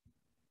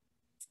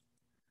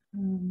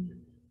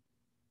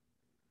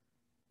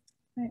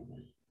 Right.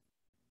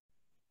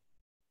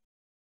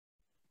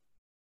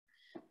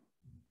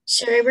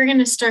 Sherry, we're going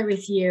to start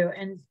with you.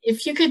 And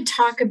if you could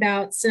talk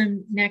about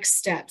some next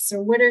steps,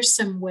 or what are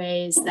some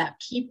ways that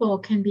people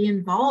can be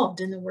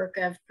involved in the work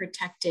of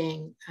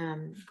protecting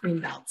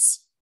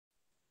Greenbelts?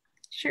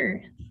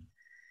 Sure.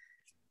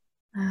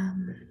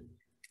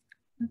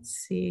 Let's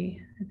see,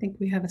 I think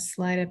we have a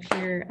slide up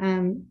here.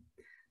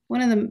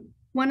 One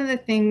of the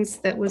things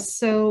that was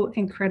so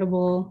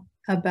incredible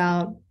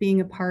about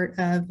being a part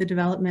of the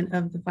development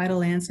of the Vital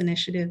Lands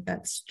Initiative,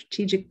 that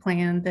strategic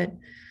plan that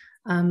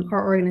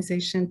our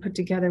organization put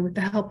together with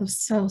the help of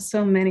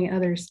so many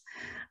others.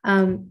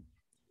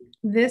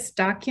 This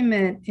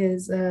document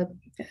is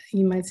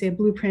you might say a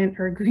blueprint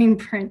or a green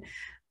print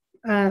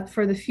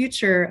for the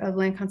future of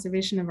land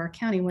conservation of our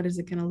county. What is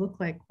it going to look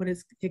like? What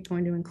is it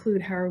going to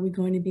include? How are we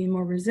going to be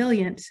more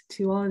resilient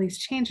to all of these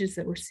changes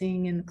that we're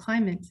seeing in the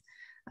climate?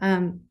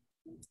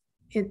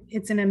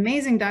 It's an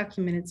amazing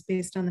document. It's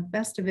based on the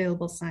best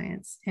available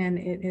science, and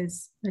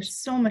there's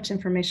so much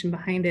information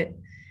behind it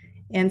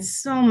and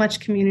so much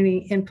community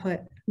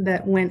input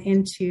that went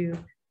into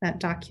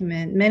that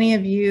document. Many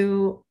of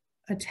you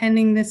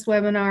attending this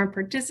webinar,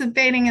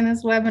 participating in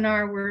this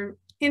webinar, were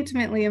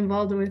intimately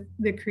involved with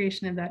the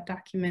creation of that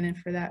document, and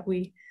for that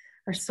we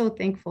are so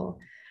thankful.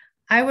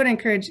 I would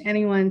encourage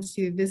anyone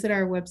to visit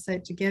our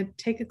website to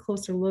take a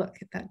closer look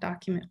at that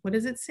document. What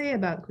does it say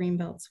about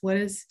Greenbelts? What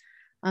does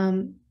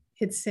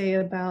it say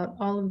about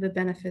all of the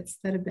benefits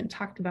that have been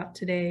talked about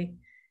today?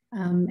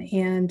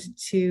 And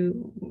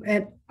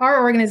at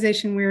our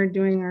organization, we're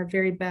doing our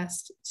very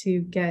best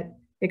to get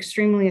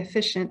extremely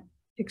efficient,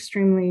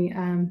 extremely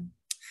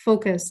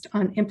focused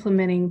on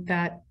implementing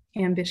that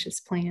ambitious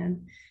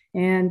plan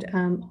and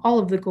all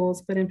of the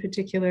goals, but in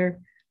particular,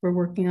 we're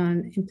working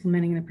on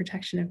implementing the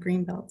protection of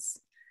Greenbelts.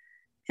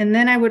 And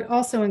then I would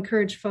also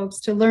encourage folks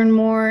to learn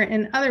more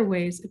in other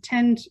ways,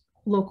 attend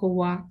local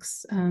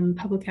walks,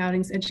 public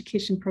outings,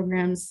 education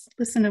programs,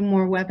 listen to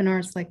more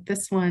webinars like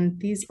this one.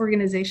 These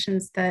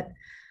organizations that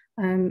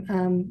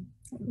I'm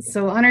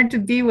so honored to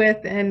be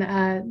with and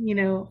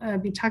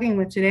be talking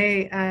with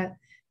today,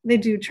 they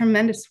do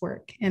tremendous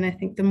work. And I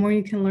think the more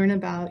you can learn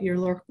about your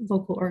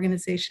local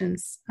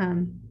organizations,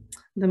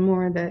 the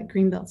more that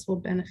Greenbelts will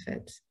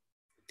benefit.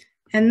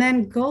 And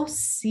then go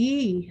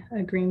see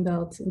a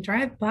Greenbelt and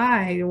drive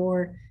by,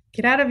 or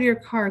get out of your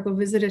car, go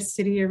visit a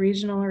city, a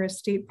regional, or a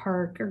state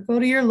park, or go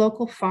to your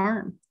local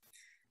farm.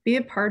 Be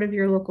a part of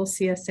your local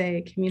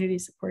CSA, community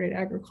supported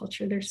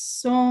agriculture. There's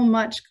so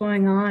much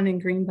going on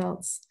in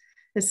Greenbelts,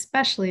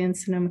 especially in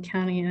Sonoma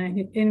County.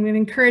 And we'd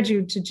encourage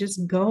you to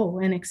just go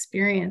and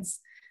experience.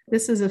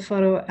 This is a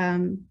photo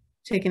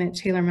taken at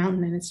Taylor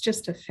Mountain, and it's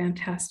just a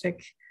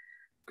fantastic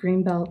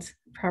Greenbelt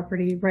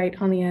property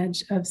right on the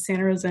edge of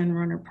Santa Rosa and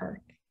Roner Park.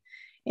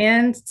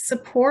 And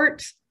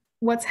support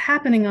what's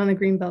happening on the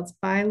Greenbelts.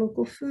 Buy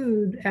local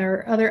food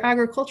or other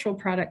agricultural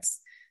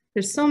products.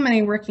 There's so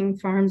many working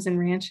farms and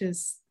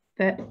ranches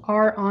that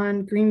are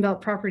on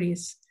Greenbelt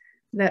properties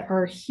that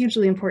are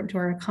hugely important to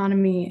our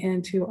economy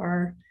and to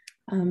our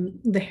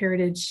the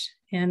heritage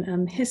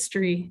and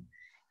history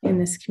in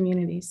this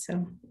community.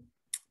 So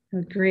I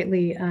would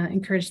greatly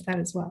encourage that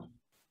as well.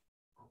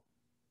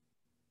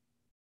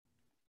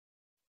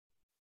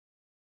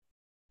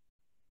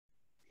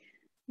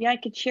 Yeah, I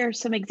could share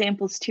some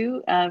examples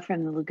too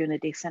from the Laguna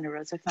de Santa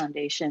Rosa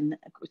Foundation.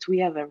 Of course, we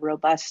have a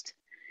robust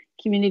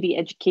community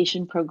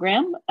education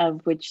program,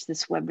 of which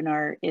this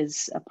webinar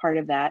is a part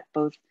of that,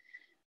 both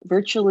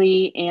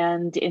virtually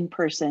and in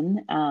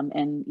person,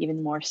 and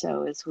even more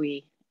so as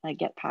we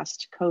get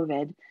past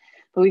COVID.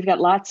 But we've got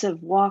lots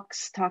of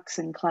walks, talks,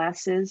 and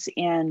classes,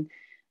 and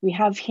we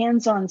have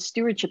hands-on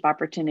stewardship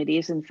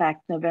opportunities. In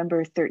fact,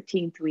 November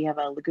 13th, we have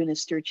a Laguna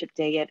Stewardship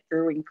Day at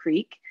Irwin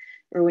Creek.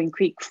 Irwin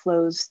Creek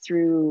flows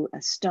through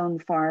a stone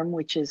farm,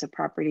 which is a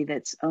property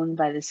that's owned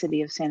by the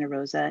city of Santa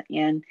Rosa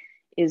and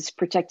is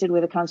protected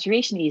with a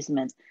conservation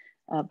easement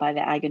by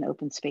the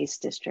Ag+Open Space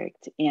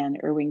District. And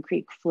Irwin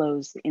Creek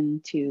flows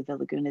into the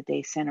Laguna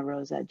de Santa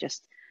Rosa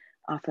just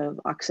off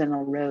of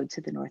Occidental Road to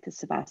the north of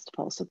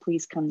Sebastopol. So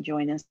please come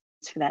join us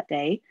for that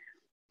day.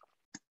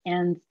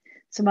 And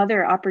some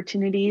other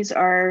opportunities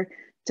are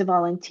to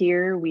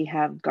volunteer. We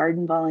have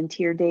garden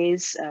volunteer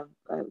days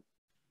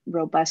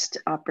robust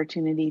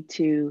opportunity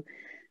to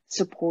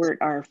support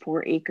our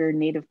 4-acre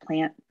native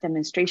plant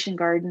demonstration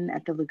garden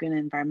at the Laguna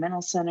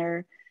Environmental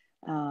Center.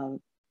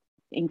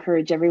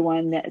 Encourage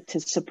everyone to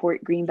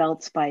support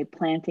Greenbelts by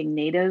planting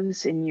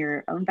natives in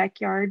your own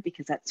backyard,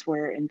 because that's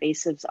where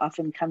invasives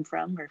often come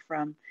from, or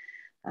from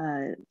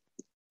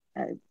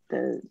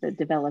the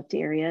developed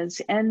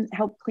areas, and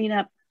help clean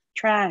up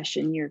trash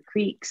in your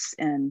creeks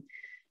and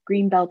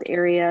Greenbelt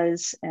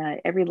areas.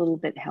 Every little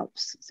bit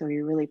helps. So we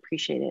really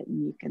appreciate it.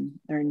 And you can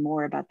learn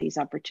more about these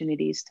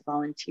opportunities to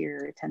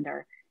volunteer or attend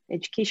our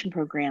education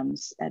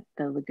programs at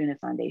the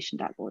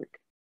lagunafoundation.org.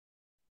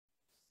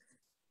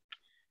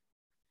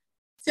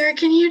 Sarah,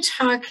 can you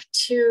talk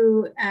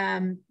to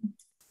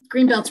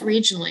Greenbelts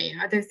regionally?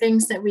 Are there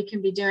things that we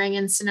can be doing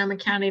in Sonoma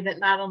County that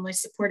not only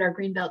support our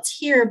Greenbelts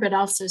here, but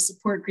also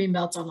support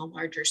Greenbelts on a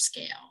larger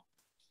scale?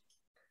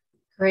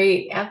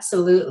 Great,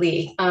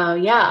 absolutely.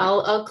 Yeah,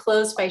 I'll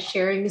close by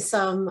sharing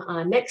some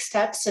next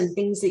steps and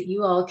things that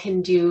you all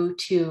can do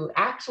to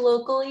act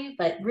locally,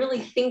 but really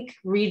think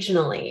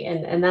regionally.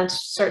 And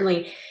that's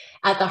certainly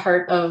at the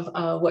heart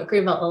of what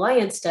Greenbelt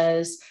Alliance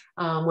does.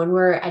 When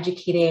we're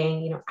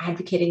educating,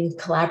 advocating,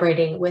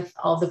 collaborating with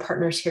all the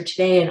partners here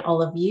today and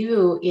all of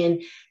you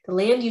in the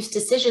land use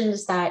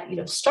decisions that,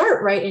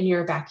 start right in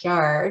your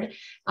backyard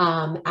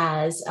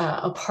as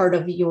a part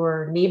of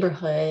your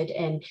neighborhood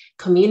and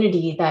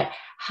community that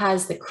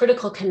has the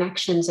critical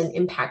connections and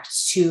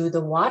impacts to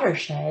the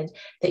watershed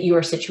that you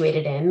are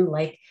situated in,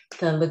 like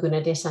the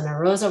Laguna de Santa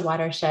Rosa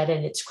watershed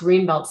and its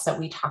greenbelts that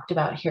we talked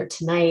about here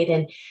tonight.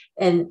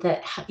 And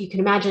that you can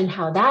imagine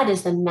how that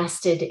is then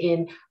nested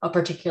in a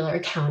particular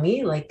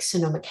county like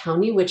Sonoma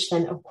County, which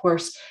then of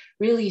course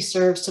really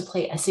serves to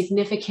play a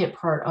significant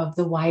part of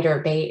the wider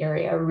Bay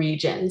Area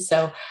region.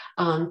 So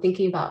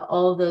thinking about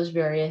all of those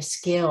various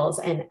scales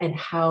and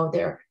how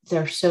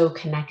they're so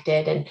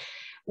connected, and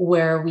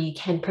where we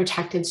can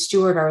protect and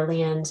steward our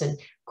lands and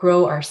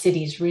grow our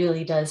cities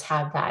really does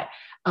have that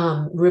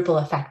ripple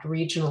effect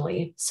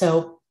regionally.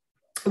 So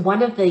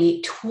one of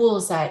the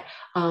tools that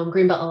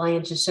Greenbelt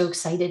Alliance is so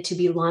excited to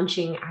be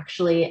launching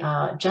actually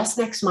just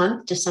next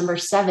month, December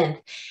 7th,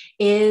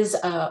 is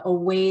a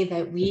way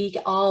that we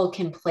all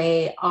can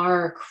play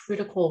our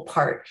critical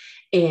part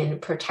in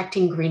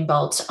protecting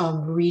Greenbelts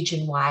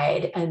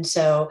region-wide. And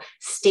so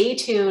stay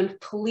tuned,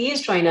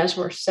 please join us.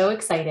 We're so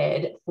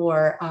excited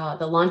for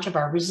the launch of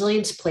our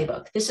Resilience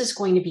Playbook. This is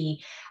going to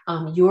be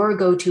your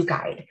go-to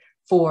guide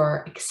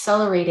for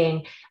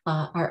accelerating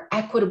our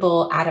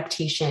equitable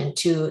adaptation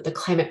to the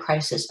climate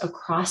crisis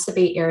across the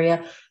Bay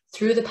Area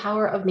through the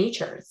power of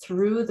nature,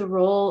 through the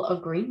role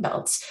of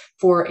Greenbelts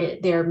for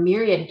their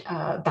myriad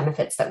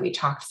benefits that we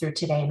talked through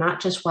today,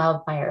 not just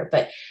wildfire,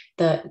 but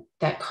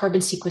that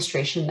carbon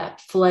sequestration, that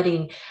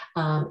flooding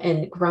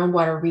and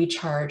groundwater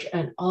recharge,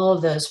 and all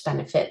of those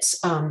benefits.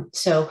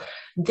 So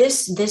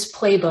this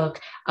playbook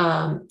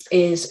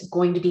is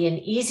going to be an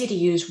easy to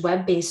use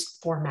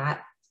web-based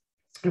format.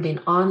 It'll be an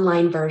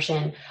online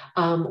version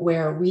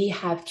where we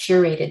have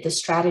curated the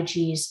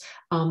strategies,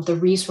 the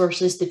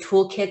resources, the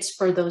toolkits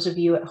for those of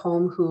you at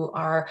home who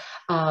are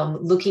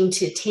looking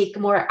to take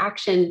more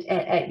action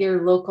at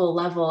your local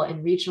level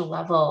and regional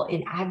level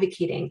in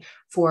advocating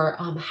for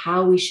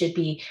how we should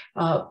be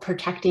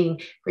protecting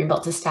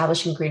Greenbelts,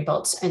 establishing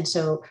Greenbelts. And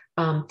so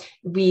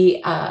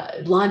we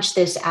launched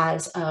this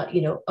as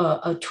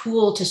a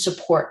tool to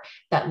support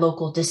that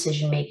local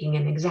decision making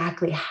and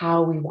exactly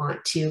how we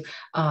want to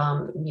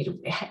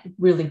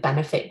really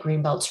benefit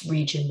Greenbelts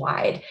region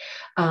wide.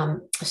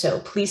 So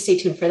please stay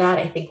tuned for that.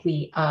 I think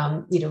we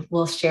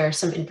we'll share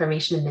some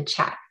information in the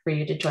chat for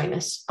you to join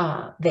us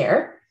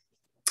there.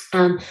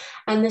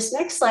 And this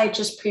next slide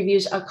just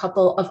previews a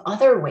couple of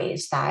other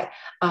ways that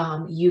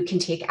you can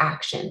take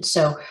action.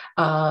 So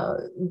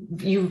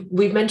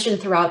we've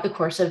mentioned throughout the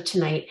course of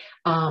tonight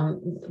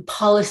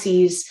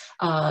policies,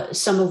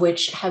 some of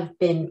which have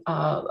been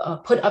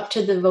put up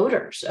to the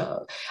voters.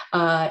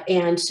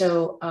 And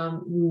so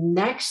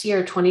next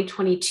year,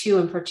 2022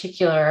 in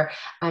particular,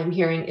 I'm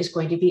hearing is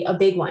going to be a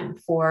big one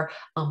for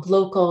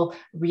local,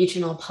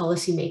 regional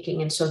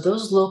policymaking. And so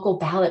those local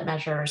ballot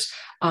measures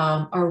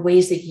are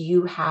ways that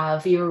you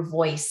have your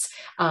voice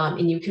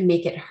and you can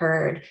make it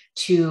heard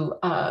to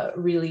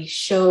really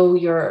show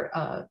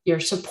your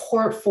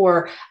support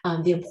for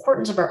the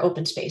importance of our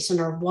open space and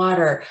our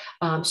water.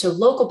 So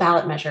local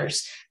ballot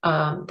measures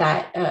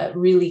that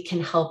really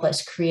can help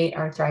us create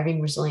our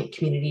thriving, resilient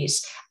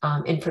communities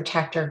and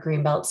protect our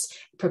Greenbelts,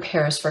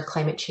 prepare us for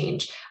climate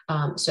change.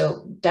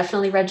 So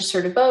definitely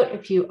register to vote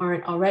if you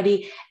aren't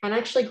already. And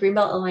actually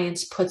Greenbelt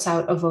Alliance puts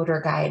out a voter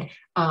guide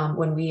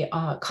when we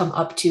come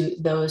up to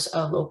those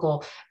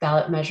local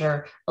ballot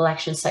measure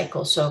election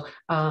cycles. So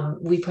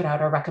we put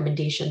out our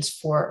recommendations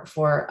for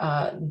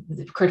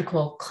the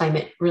critical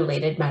climate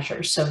related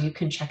measures. So you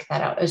can check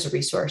that out as a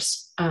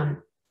resource.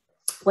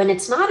 When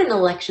it's not an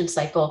election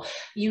cycle,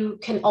 you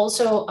can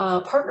also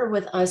partner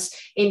with us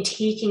in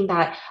taking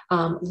that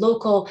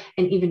local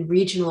and even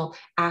regional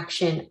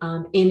action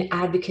in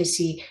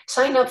advocacy.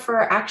 Sign up for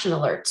our action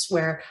alerts,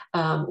 where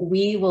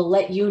we will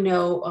let you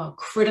know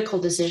critical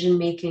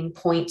decision-making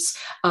points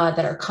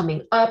that are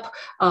coming up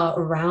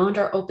around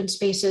our open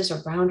spaces,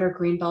 around our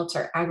greenbelts,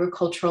 our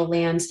agricultural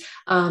lands,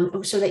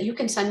 so that you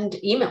can send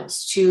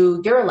emails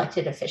to your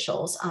elected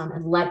officials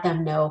and let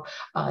them know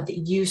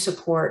that you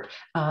support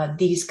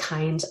these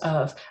kinds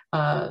of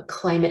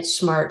climate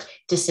smart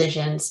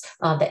decisions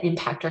that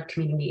impact our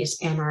communities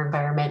and our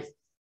environment.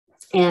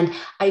 And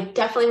I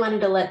definitely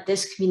wanted to let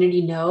this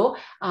community know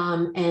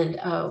and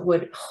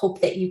would hope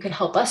that you could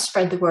help us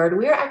spread the word.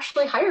 We are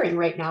actually hiring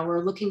right now.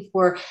 We're looking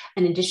for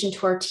an addition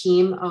to our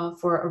team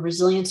for a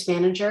resilience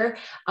manager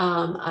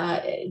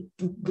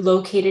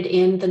located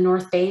in the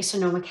North Bay,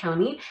 Sonoma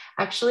County,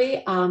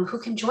 actually, who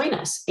can join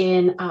us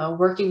in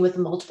working with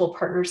multiple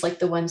partners like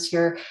the ones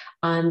here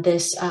on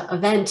this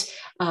event,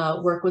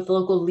 work with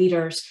local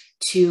leaders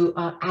to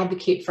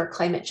advocate for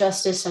climate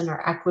justice and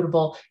our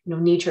equitable,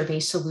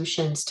 nature-based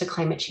solutions to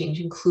climate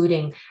change,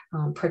 including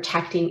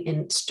protecting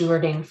and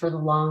stewarding for the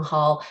long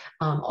haul,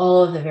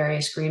 all of the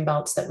various green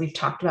belts that we've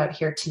talked about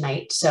here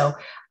tonight. So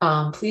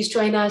please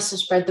join us to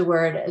spread the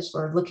word as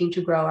we're looking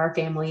to grow our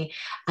family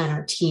and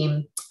our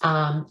team.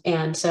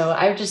 And so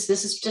this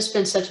has just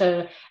been such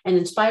an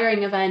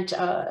inspiring event,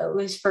 at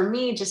least for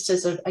me, just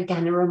as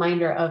again, a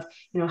reminder of,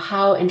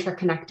 how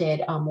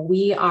interconnected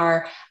we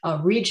are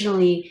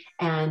regionally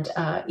and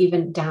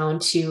even down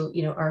to,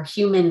 our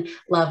human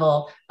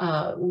level,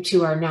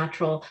 to our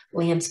natural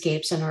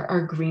landscapes and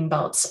our green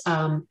belts.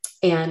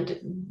 And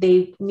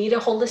they need a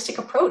holistic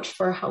approach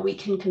for how we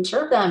can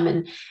conserve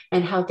them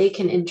and how they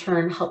can in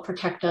turn help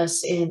protect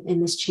us in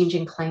this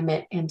changing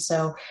climate. And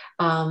so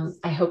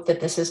I hope that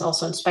this has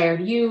also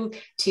inspired you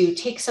to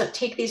take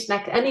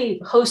any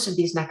host of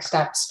these next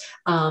steps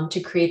to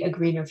create a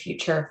greener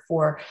future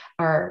for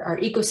our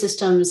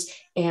ecosystems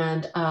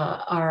and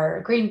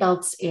our green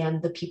belts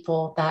and the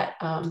people that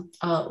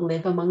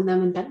live among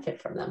them and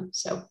benefit from them.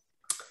 So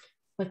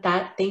with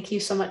that, thank you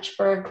so much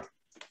for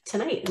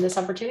tonight and this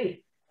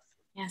opportunity.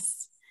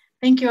 Yes,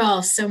 thank you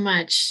all so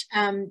much.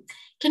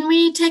 Can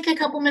we take a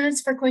couple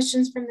minutes for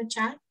questions from the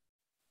chat?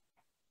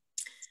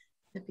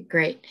 That'd be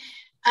great.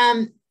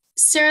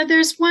 Sarah,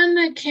 there's one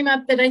that came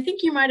up that I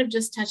think you might have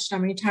just touched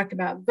on when you talked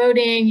about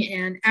voting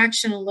and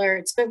action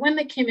alerts, but one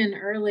that came in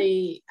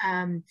early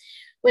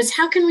was,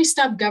 how can we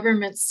stop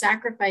governments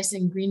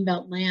sacrificing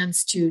greenbelt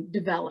lands to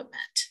development?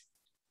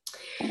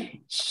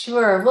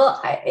 Sure.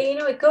 Well,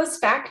 it goes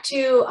back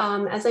to,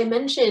 as I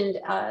mentioned,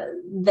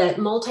 that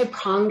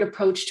multi-pronged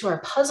approach to our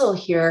puzzle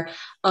here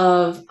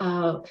of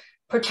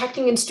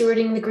protecting and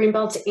stewarding the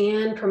greenbelts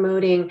and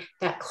promoting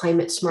that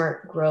climate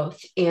smart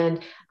growth.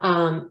 And,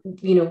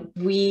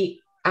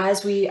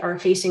 as we are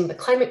facing the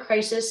climate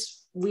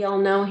crisis, we all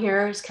know here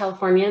as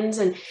Californians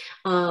and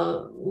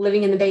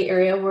living in the Bay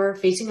Area, we're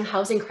facing a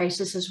housing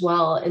crisis as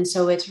well. And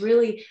so it's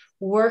really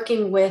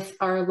working with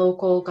our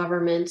local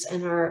governments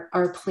and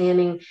our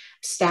planning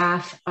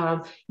staff.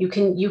 You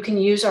can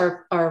use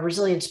our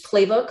resilience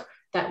playbook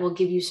that will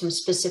give you some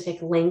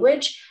specific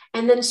language,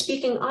 and then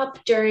speaking up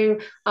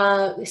during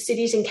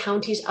cities and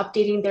counties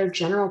updating their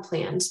general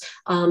plans.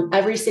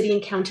 Every city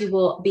and county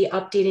will be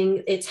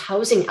updating its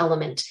housing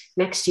element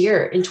next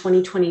year in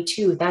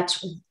 2022.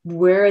 That's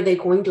where they're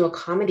going to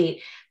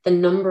accommodate the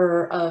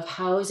number of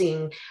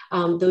housing,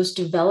 those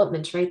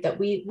developments, right, that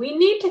we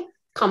need to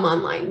come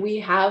online. We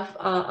have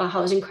a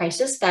housing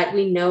crisis that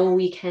we know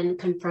we can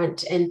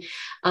confront, and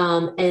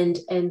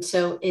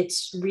so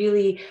it's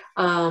really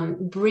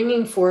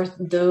bringing forth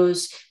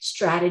those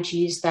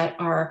strategies that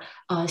are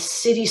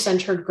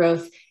city-centered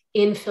growth,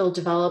 infill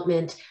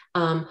development,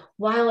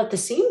 while at the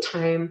same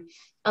time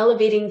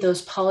elevating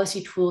those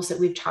policy tools that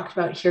we've talked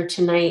about here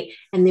tonight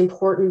and the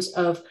importance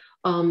of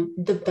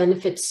the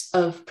benefits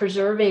of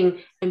preserving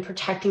and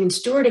protecting and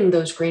stewarding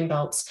those green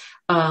belts.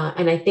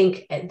 And I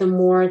think the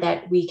more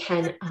that we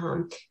can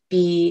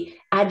be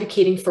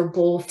advocating for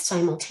both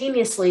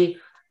simultaneously,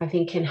 I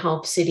think can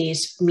help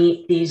cities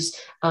meet these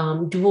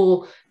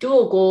dual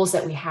goals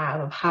that we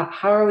have of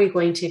how are we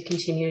going to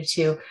continue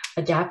to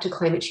adapt to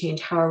climate change?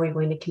 How are we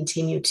going to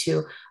continue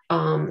to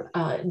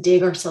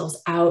dig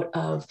ourselves out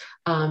of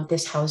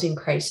this housing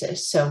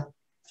crisis? So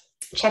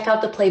check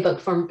out the playbook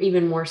for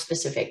even more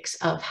specifics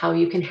of how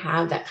you can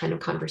have that kind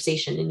of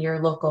conversation in your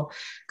local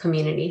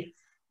community.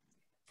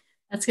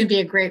 That's going to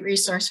be a great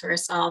resource for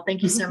us all.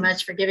 Thank you so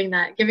much for giving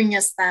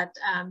us that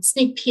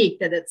sneak peek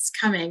that it's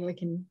coming. We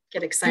can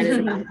get excited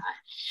about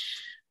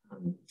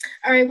that.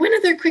 All right, one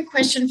other quick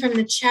question from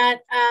the chat.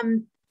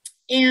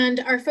 And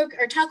our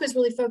talk was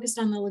really focused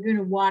on the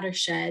Laguna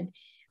watershed.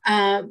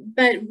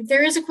 But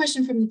there is a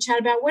question from the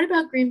chat about what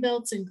about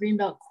greenbelts and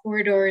greenbelt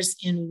corridors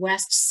in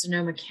West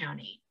Sonoma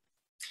County?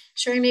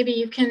 Sherry, maybe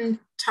you can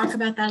talk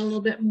about that a little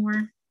bit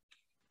more.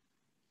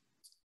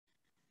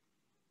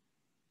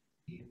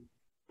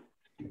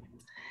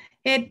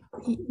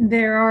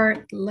 There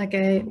are, like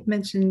I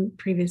mentioned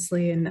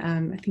previously, and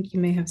I think you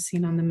may have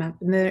seen on the map,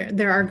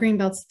 there are green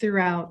belts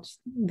throughout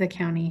the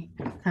county,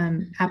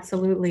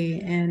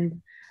 absolutely.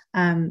 And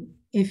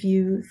if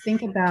you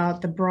think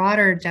about the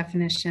broader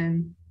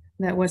definition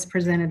that was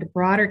presented, the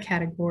broader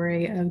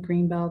category of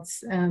green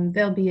belts,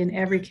 they'll be in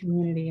every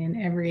community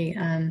and every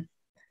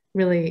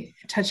really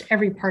touch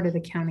every part of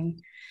the county.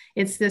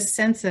 It's this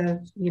sense of,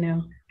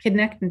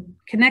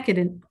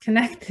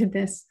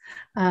 connectedness,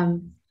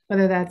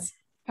 whether that's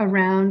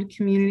around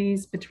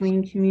communities,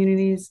 between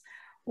communities,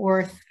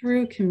 or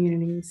through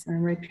communities,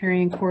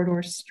 riparian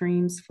corridors,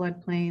 streams,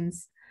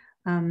 floodplains,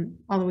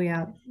 all the way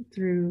out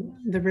through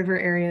the river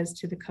areas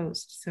to the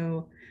coast.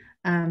 So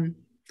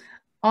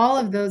all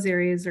of those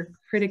areas are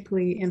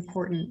critically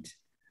important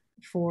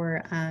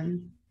for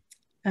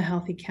a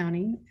healthy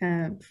county,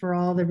 for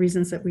all the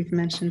reasons that we've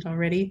mentioned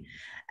already.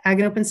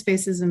 Ag+Open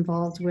Space is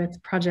involved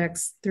with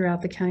projects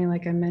throughout the county,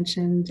 like I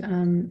mentioned,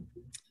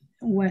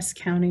 West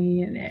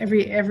County and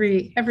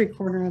every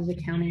corner of the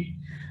county.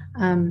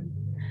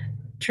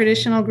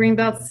 Traditional green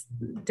belts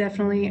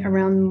definitely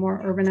around the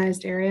more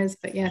urbanized areas,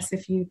 but yes,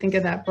 if you think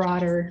of that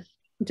broader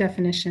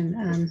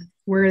definition,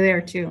 we're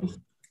there too,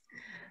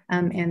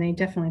 and they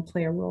definitely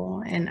play a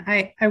role. And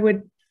I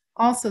would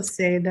also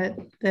say that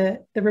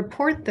the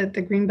report that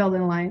the Greenbelt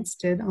Alliance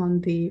did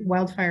on the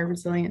wildfire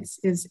resilience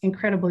is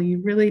incredible.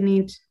 You really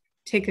need to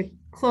take a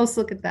close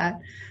look at that.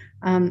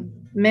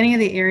 Many of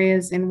the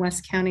areas in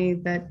West County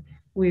that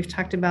we've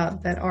talked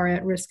about that are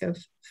at risk of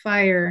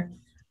fire,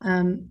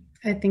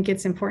 I think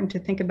it's important to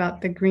think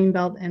about the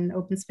Greenbelt and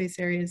open space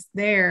areas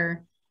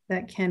there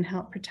that can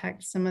help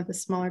protect some of the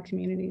smaller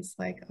communities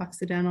like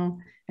Occidental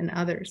and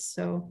others.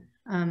 So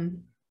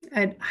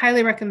I'd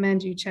highly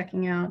recommend you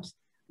checking out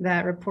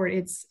that report.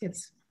 It's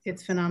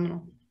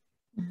phenomenal.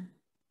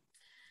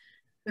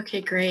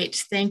 Okay, great.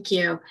 Thank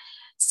you.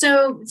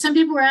 So some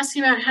people were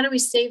asking about how do we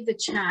save the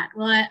chat?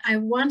 Well, I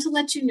want to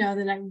let you know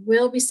that I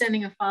will be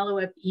sending a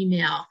follow-up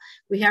email.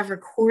 We have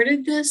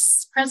recorded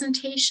this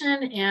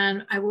presentation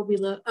and I will be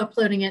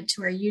uploading it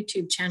to our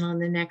YouTube channel in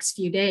the next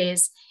few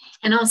days.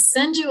 And I'll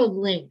send you a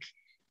link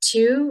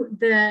to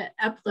the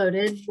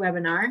uploaded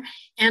webinar.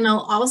 And I'll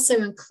also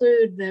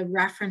include the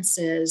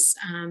references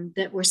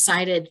that were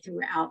cited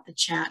throughout the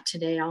chat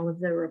today, all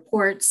of the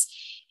reports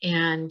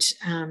and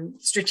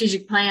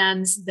strategic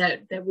plans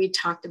that we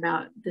talked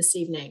about this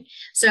evening.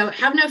 So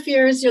have no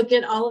fears, you'll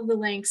get all of the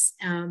links.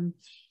 So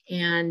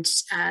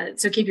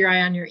keep your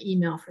eye on your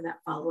email for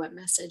that follow-up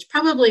message,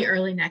 probably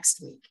early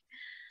next week.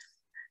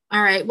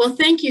 All right, well,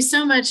 thank you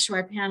so much to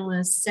our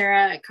panelists,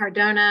 Sarah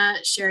Cardona,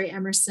 Sherry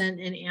Emerson,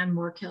 and Ann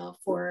Morkill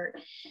for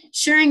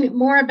sharing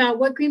more about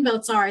what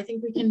greenbelts are. I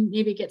think we can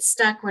maybe get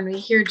stuck when we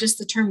hear just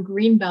the term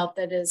greenbelt,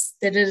 that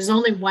it is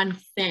only one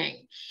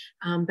thing.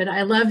 But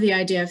I love the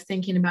idea of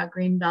thinking about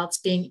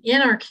greenbelts being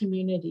in our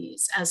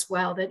communities as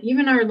well, that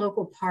even our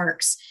local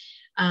parks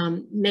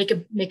make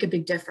a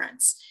big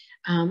difference.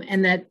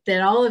 And that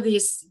all of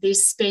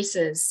these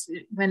spaces,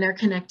 when they're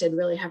connected,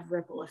 really have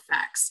ripple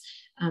effects.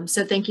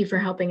 So thank you for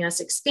helping us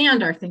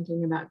expand our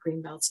thinking about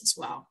greenbelts as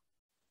well.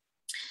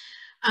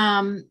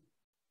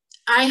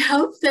 I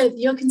hope that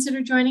you'll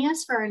consider joining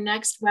us for our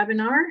next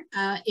webinar.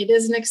 It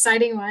is an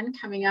exciting one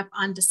coming up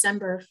on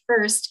December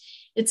 1st.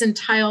 It's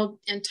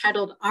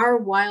entitled Our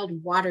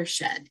Wild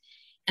Watershed,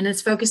 and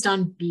it's focused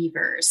on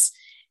beavers.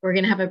 We're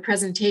going to have a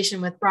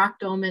presentation with Brock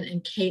Dolman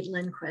and Kate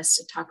Lindquist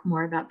to talk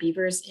more about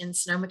beavers in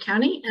Sonoma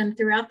County and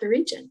throughout the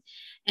region.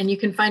 And you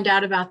can find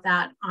out about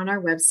that on our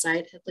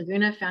website at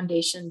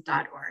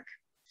lagunafoundation.org.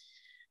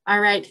 All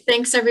right,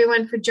 thanks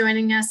everyone for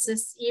joining us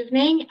this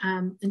evening.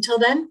 Until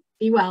then,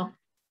 be well.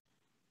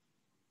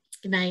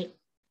 Good night.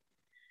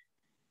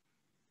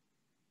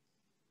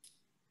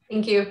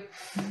 Thank you.